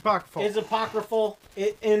 It's apocryphal. It's apocryphal.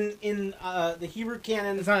 In the Hebrew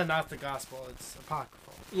canon. It's not a Gnostic gospel. It's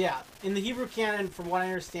apocryphal. Yeah, in the Hebrew canon, from what I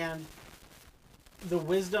understand, the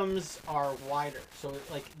wisdoms are wider. So,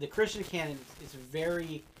 like, the Christian canon is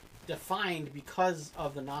very defined because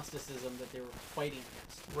of the Gnosticism that they were fighting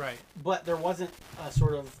against. Right. But there wasn't a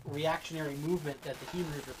sort of reactionary movement that the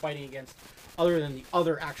Hebrews were fighting against other than the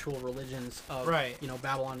other actual religions of,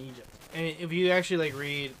 Babylon, Egypt. And if you actually,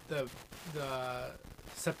 read the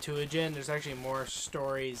Septuagint, there's actually more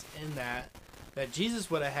stories in that Jesus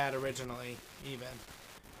would have had originally, even.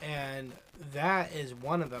 And that is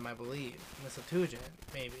one of them, I believe, in the Septuagint,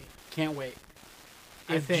 maybe. Can't wait.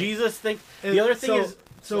 If Jesus thinks... The other thing is...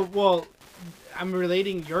 Well, I'm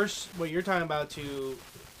relating what you're talking about to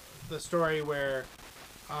the story where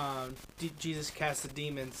Jesus cast the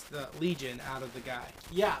demons, the legion, out of the guy.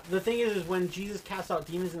 Yeah, the thing is when Jesus casts out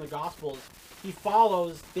demons in the Gospels, he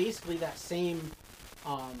follows basically that same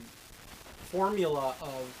formula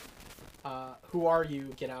of who are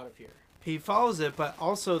you, get out of here. He follows it, but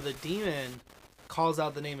also the demon calls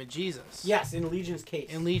out the name of Jesus. Yes, in Legion's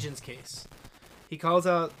case. He calls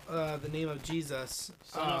out the name of Jesus.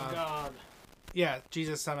 Son of God. Yeah,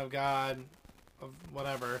 Jesus, Son of God, of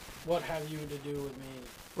whatever. What have you to do with me?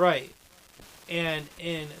 Right. And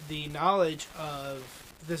in the knowledge of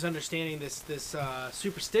this understanding, this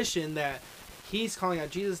superstition that he's calling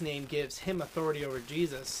out Jesus' name gives him authority over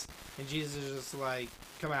Jesus. And Jesus is just like,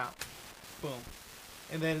 come out. Boom.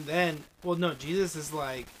 And then Jesus is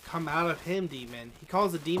like, come out of him, demon. He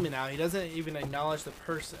calls the demon out. He doesn't even acknowledge the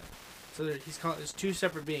person. So there's two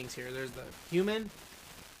separate beings here. There's the human.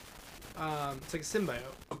 It's like a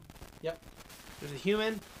symbiote. Yep. There's a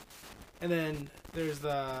human, and then there's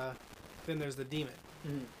the demon.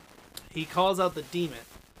 Mm-hmm. He calls out the demon,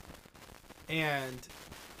 and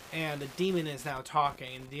the demon is now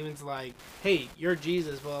talking. And the demon's like, "Hey, you're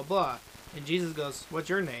Jesus, blah blah." And Jesus goes, "What's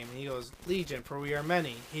your name?" And he goes, "Legion, for we are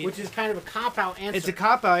many." Which is kind of a cop-out answer. It's a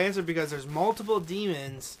cop-out answer because there's multiple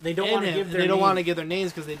demons. They don't want to give their They don't want to give their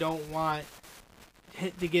names because they don't want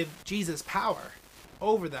to give Jesus power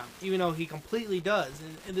over them, even though he completely does.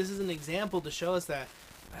 And this is an example to show us that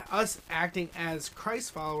us acting as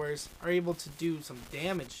Christ followers are able to do some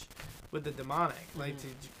damage with the demonic, like to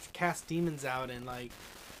cast demons out and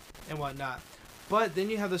whatnot. But then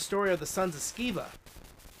you have the story of the sons of Sceva,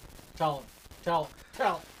 Tell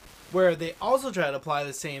him. where they also try to apply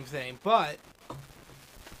the same thing. But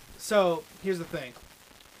so here's the thing.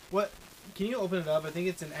 What can you open it up? I think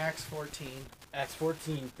it's in Acts 14. Acts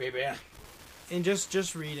 14, baby. And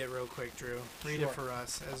just read it real quick, Drew. Read Sure. it for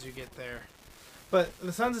us as you get there. But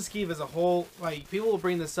the Sons of Sceva as a whole, like, people will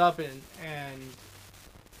bring this up and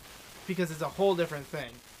because it's a whole different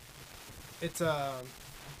thing. It's am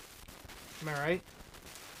I right?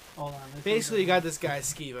 Hold on. Basically, you got this guy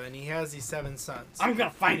Sceva, and he has these 7 sons. I'm gonna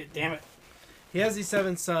find it, damn it. He has these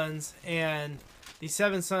 7 sons, and these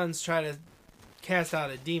 7 sons try to cast out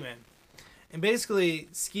a demon. And basically,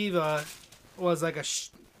 Sceva was like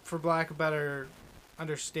for lack of better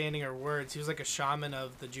understanding or words, he was like a shaman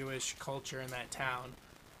of the Jewish culture in that town.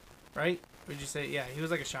 Right? Would you say? Yeah, he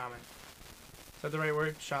was like a shaman. Is that the right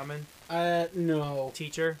word? Shaman? No.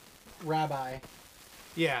 Teacher? Rabbi.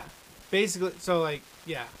 Yeah. Basically, so like,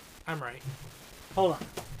 yeah, I'm right. Hold on.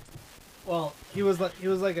 Well, He was like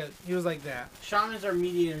that. shamans are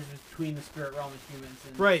mediators between the spirit realm and humans.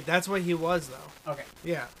 And... Right, that's what he was though. Okay.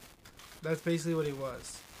 Yeah. That's basically what he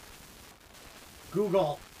was.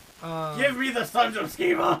 Google. Give me the Sons of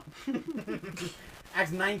Sceva.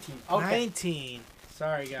 Acts 19. Okay. 19.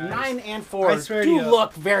 Sorry, guys. 9 and 4 I swear do to you.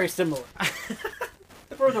 look very similar.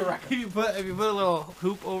 For the record. If you put a little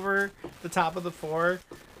hoop over the top of the 4,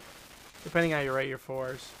 depending how you write your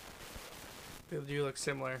 4s, they do look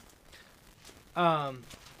similar.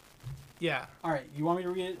 Yeah. Alright, you want me to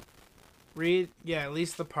read it? Read, yeah, at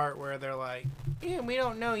least the part where they're like, yeah, we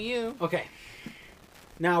don't know you. Okay.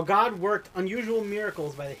 Now God worked unusual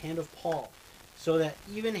miracles by the hand of Paul, so that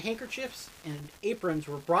even handkerchiefs and aprons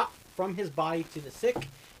were brought from his body to the sick,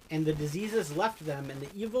 and the diseases left them, and the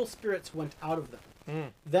evil spirits went out of them.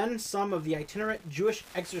 Then some of the itinerant Jewish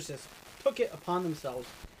exorcists took it upon themselves.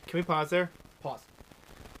 Can we pause there? Pause.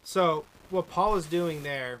 So, what Paul is doing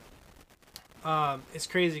there, it's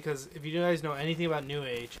crazy because if you guys know anything about New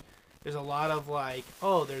Age, there's a lot of like,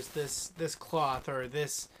 oh, there's this cloth or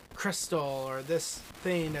this crystal or this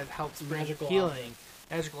thing that helps bring Magical healing,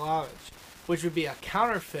 magical knowledge, which would be a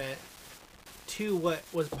counterfeit to what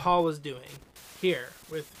Paul was doing here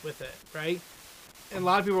with it, right? And a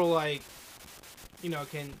lot of people are like,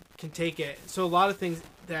 can take it. So a lot of things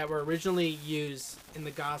that were originally used in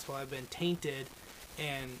the gospel have been tainted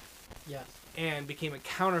and Yes. became a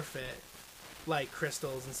counterfeit, like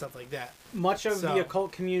crystals and stuff like that. Much of So- the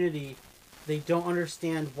occult community, they don't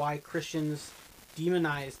understand why Christians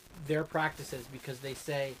demonize their practices, because they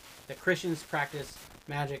say that Christians practice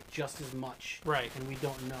magic just as much. Right. And we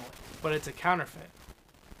don't know it. But it's a counterfeit.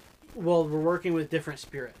 Well, we're working with different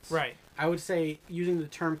spirits. Right. I would say using the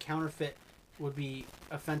term counterfeit would be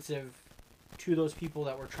offensive to those people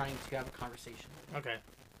that we're trying to have a conversation with. Okay.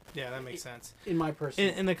 Yeah, that makes sense. In my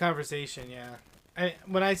personal... In the conversation, yeah.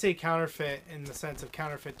 When I say counterfeit in the sense of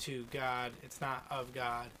counterfeit to God, it's not of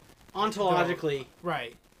God. Ontologically,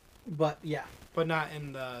 Right. but yeah. But not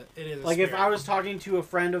in the... It is a Like if spirit. I was talking to a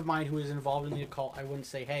friend of mine who is involved in the occult, I wouldn't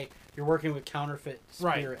say, hey, you're working with counterfeit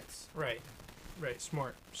Right. spirits. Right.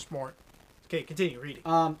 Smart. Okay, continue reading.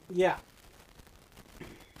 Yeah.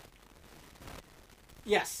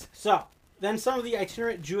 Yes. So, then some of the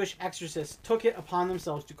itinerant Jewish exorcists took it upon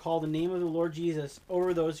themselves to call the name of the Lord Jesus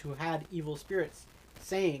over those who had evil spirits,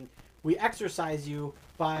 saying, "We exorcise you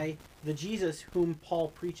by the Jesus whom Paul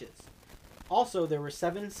preaches." Also, there were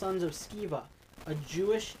 7 sons of Sceva, a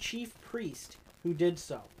Jewish chief priest, who did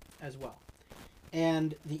so as well.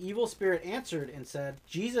 And the evil spirit answered and said,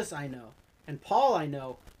 "Jesus I know, and Paul I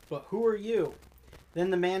know, but who are you?" Then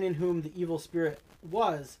the man in whom the evil spirit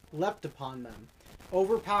was leapt upon them,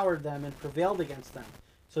 overpowered them, and prevailed against them,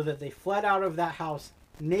 so that they fled out of that house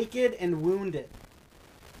naked and wounded.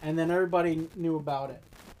 And then everybody knew about it.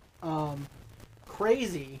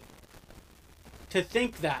 Crazy to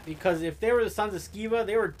think that, because if they were the sons of Sceva,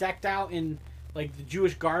 they were decked out in like the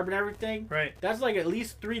Jewish garb and everything. Right. That's like at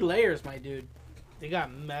least 3 layers, my dude. They got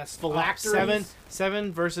messed up. Phylacteries?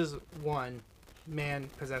 7 versus 1 man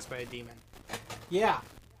possessed by a demon. Yeah.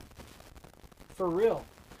 For real.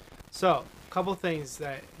 So, a couple things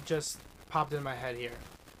that just popped in my head here.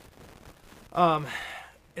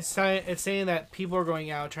 It's saying that people are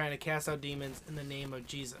going out trying to cast out demons in the name of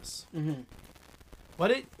Jesus. Mm-hmm.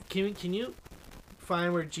 Can you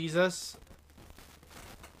find where Jesus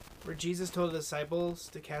told the disciples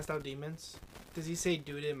to cast out demons? Does he say,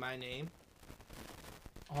 "Do it in my name"?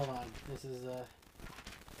 Hold on. This is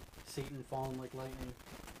Satan falling like lightning.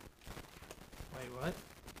 Wait, what?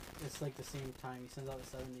 It's like the same time. He sends out the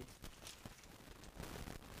 70.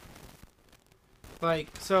 Like,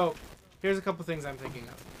 so, here's a couple things I'm thinking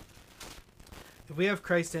of. If we have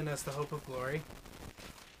Christ in us, the hope of glory.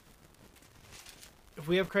 If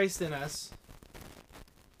we have Christ in us,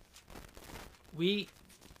 the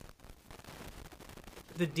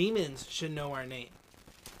demons should know our name.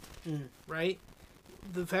 Right?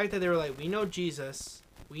 The fact that they were like, we know Jesus,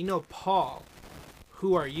 we know Paul,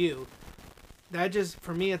 who are you? That just,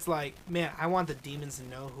 for me, it's like, man, I want the demons to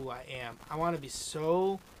know who I am. I want to be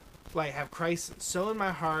so, like, have Christ so in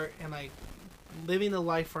my heart and, like, living the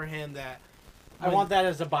life for him that... I want that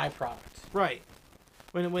as a byproduct. Right.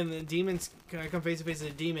 When the demons, I come face to face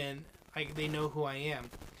with a demon, they know who I am.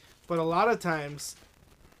 But a lot of times...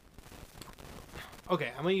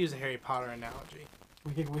 Okay, I'm going to use a Harry Potter analogy.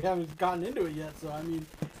 We haven't gotten into it yet, so, I mean,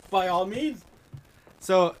 by all means.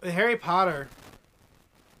 So, Harry Potter...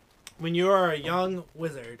 When you are a young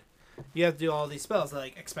wizard, you have to do all these spells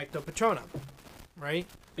like Expecto Patronum, right?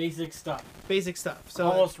 Basic stuff. Basic stuff. So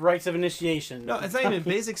almost rites of initiation. No, it's not even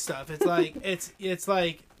basic stuff. It's like it's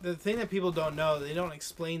like the thing that people don't know. They don't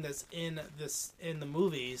explain this in the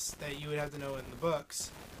movies that you would have to know in the books.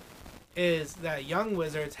 Is that young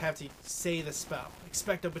wizards have to say the spell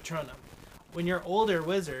Expecto Patronum. When you're older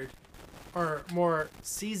wizard, or more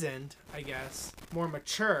seasoned, I guess, more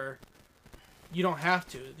mature. You don't have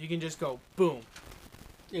to. You can just go boom.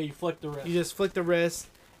 Yeah, you flick the wrist. You just flick the wrist,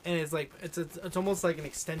 and it's like it's almost like an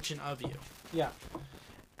extension of you. Yeah.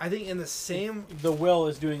 I think in the same... The will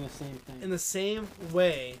is doing the same thing. In the same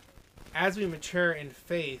way, as we mature in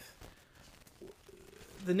faith,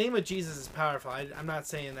 the name of Jesus is powerful. I'm not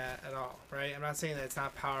saying that at all, right? I'm not saying that it's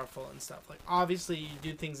not powerful and stuff. Like, obviously, you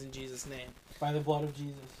do things in Jesus' name. By the blood of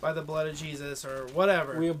Jesus. By the blood of Jesus, or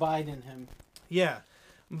whatever. We abide in him. Yeah.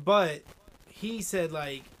 But... He said,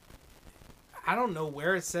 like, I don't know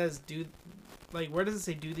where it says do, like, where does it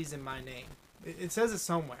say do these in my name? It says it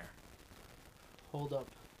somewhere. Hold up.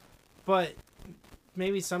 But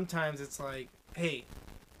maybe sometimes it's like, hey,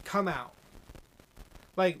 come out.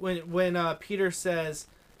 Like when Peter says,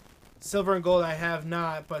 silver and gold I have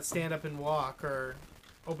not, but stand up and walk, or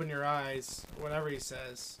open your eyes, whatever he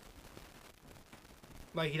says.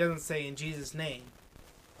 Like, he doesn't say in Jesus' name.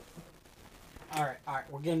 All right.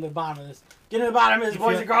 We're getting to the bottom of this. Get to the bottom of this,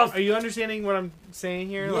 boys and girls. Are you understanding what I'm saying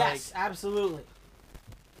here? Yes, absolutely.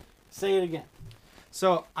 Say it again.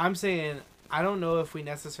 So I'm saying I don't know if we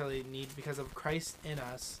necessarily need, because of Christ in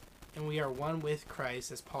us, and we are one with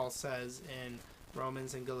Christ, as Paul says in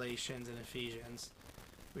Romans and Galatians and Ephesians.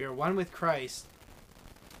 We are one with Christ.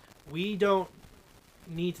 We don't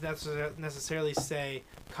need to necessarily say,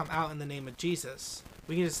 come out in the name of Jesus.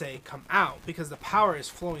 We can just say, come out, because the power is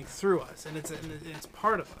flowing through us, and it's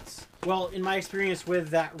part of us. Well, in my experience with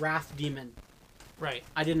that wrath demon, right,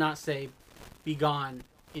 I did not say, be gone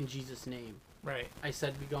in Jesus' name. Right. I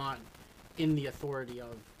said, be gone in the authority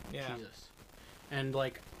of Jesus. And,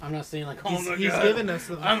 like, I'm not saying, like, he's given us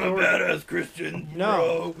the authority. I'm a badass Christian,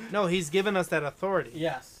 bro. No, he's given us that authority.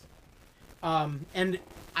 Yes. And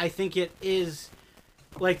I think it is,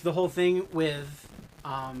 like, the whole thing with,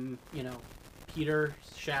 Peter's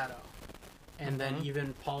shadow, and then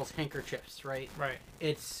even Paul's handkerchiefs, right? Right.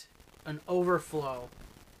 It's an overflow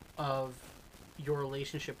of your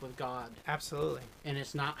relationship with God. Absolutely. And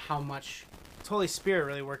it's not how much... It's Holy Spirit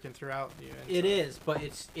really working throughout you. It is, but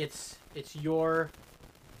it's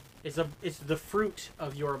the fruit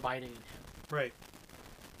of your abiding in him. Right.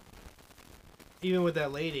 Even with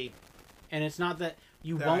that lady. And it's not that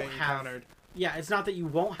you won't have... encountered. Yeah, it's not that you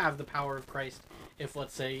won't have the power of Christ if,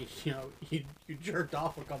 let's say, you jerked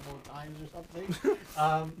off a couple of times or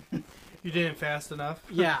something. You didn't fast enough.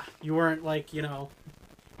 Yeah, you weren't, like, you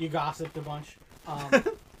gossiped a bunch.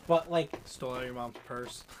 But, like... Stole out of your mom's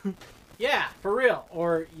purse. Yeah, for real.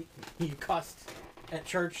 Or you cussed at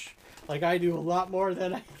church like I do a lot more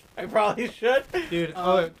than I probably should. Dude,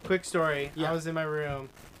 quick story. Yeah. I was in my room,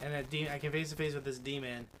 and I came face to face with this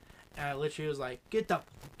demon, and I literally was like, get the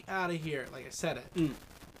out of here. Like, I said it.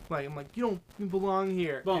 Like, I'm like, you don't belong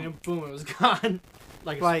here. Boom. And then, boom, it was gone.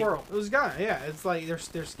 Like a squirrel. It was gone, yeah. It's like,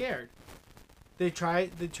 they're scared. They try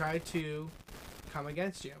to come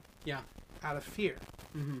against you. Yeah. Out of fear.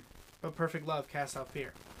 Mm-hmm. But perfect love casts out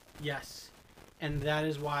fear. Yes. And that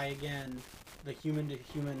is why, again, the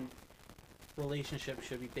human-to-human relationship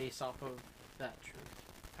should be based off of that truth.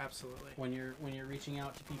 Absolutely. When you're reaching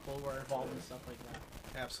out to people who are involved in stuff like that.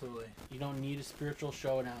 Absolutely. You don't need a spiritual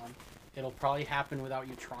showdown. It'll probably happen without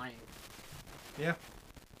you trying. Yeah.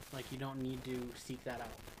 Like, you don't need to seek that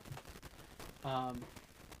out.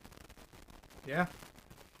 Yeah.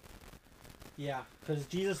 Yeah, because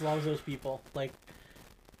Jesus loves those people. Like,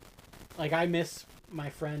 like I miss my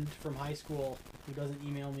friend from high school who doesn't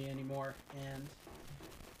email me anymore,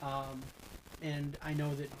 and I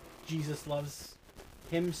know that Jesus loves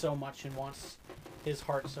him so much and wants his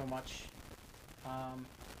heart so much.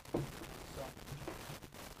 So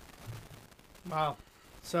Wow.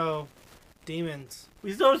 So, demons.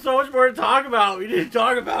 we still have so much more to talk about. We need to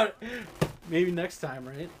talk about it. Maybe next time,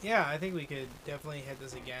 right? Yeah, I think we could definitely hit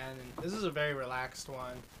this again. And this is a very relaxed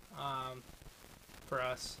one for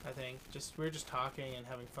us, I think. We're just talking and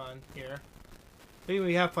having fun here. I think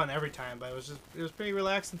we have fun every time, but it was pretty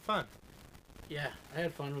relaxed and fun. Yeah, I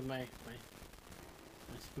had fun with my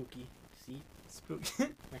spooky seat,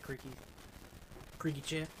 Spooky. my creaky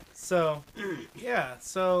chair. So, yeah.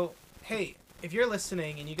 So, hey, if you're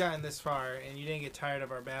listening and you gotten this far and you didn't get tired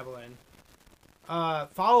of our babbling,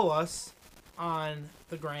 follow us on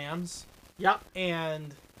the grams Yep,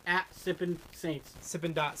 and at Sippin' Saints.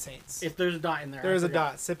 sippin.saints. If there's a dot in there. There's I a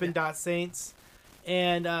forgot. dot. Sippin.saints.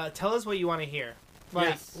 And tell us what you want to hear. Like,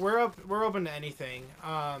 Yes. we're open to anything.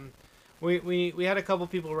 We had a couple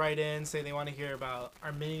people write in say they want to hear about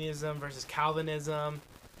Arminianism versus Calvinism.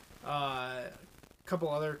 A couple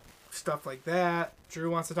other stuff like that. Drew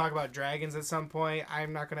wants to talk about dragons at some point.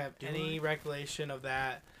 I'm not gonna have any recollection of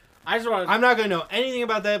that. I just want to. I'm not gonna know anything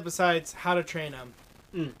about that besides how to train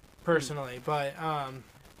them, personally. But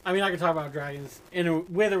I mean, I can talk about dragons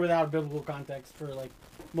with or without biblical context for like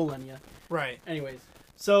millennia. right. Anyways,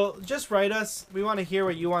 So just write us. We want to hear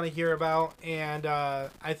what you want to hear about, and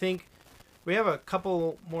I think we have a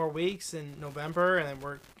couple more weeks in November, and then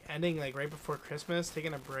we're ending like right before Christmas,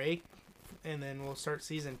 taking a break, and then we'll start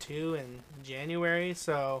season 2 in January.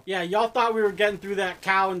 So yeah, y'all thought we were getting through that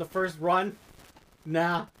cow in the first run?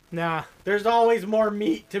 Nah. nah, There's always more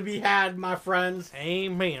meat to be had, my friends.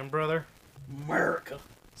 amen, brother. America.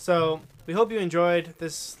 So we hope you enjoyed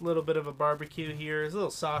this little bit of a barbecue here. It's a little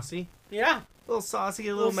saucy, Yeah. a little saucy,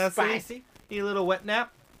 a little messy. spicy. Need a little wet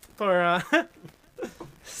nap for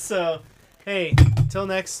So, hey, till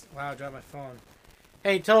next. Wow, I dropped my phone.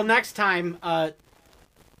 Hey, till next time, I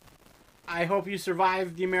hope you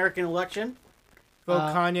survive the American election.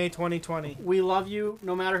 Vote Kanye 2020. We love you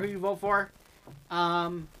no matter who you vote for.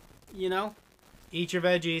 You know, Eat your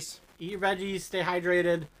veggies. eat your veggies, stay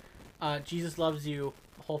hydrated. Jesus loves you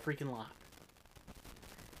a whole freaking lot.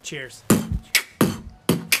 Cheers.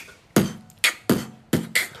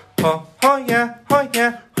 Ho, ho, yeah, ho,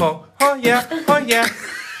 yeah, ho, ho, yeah, ho, yeah.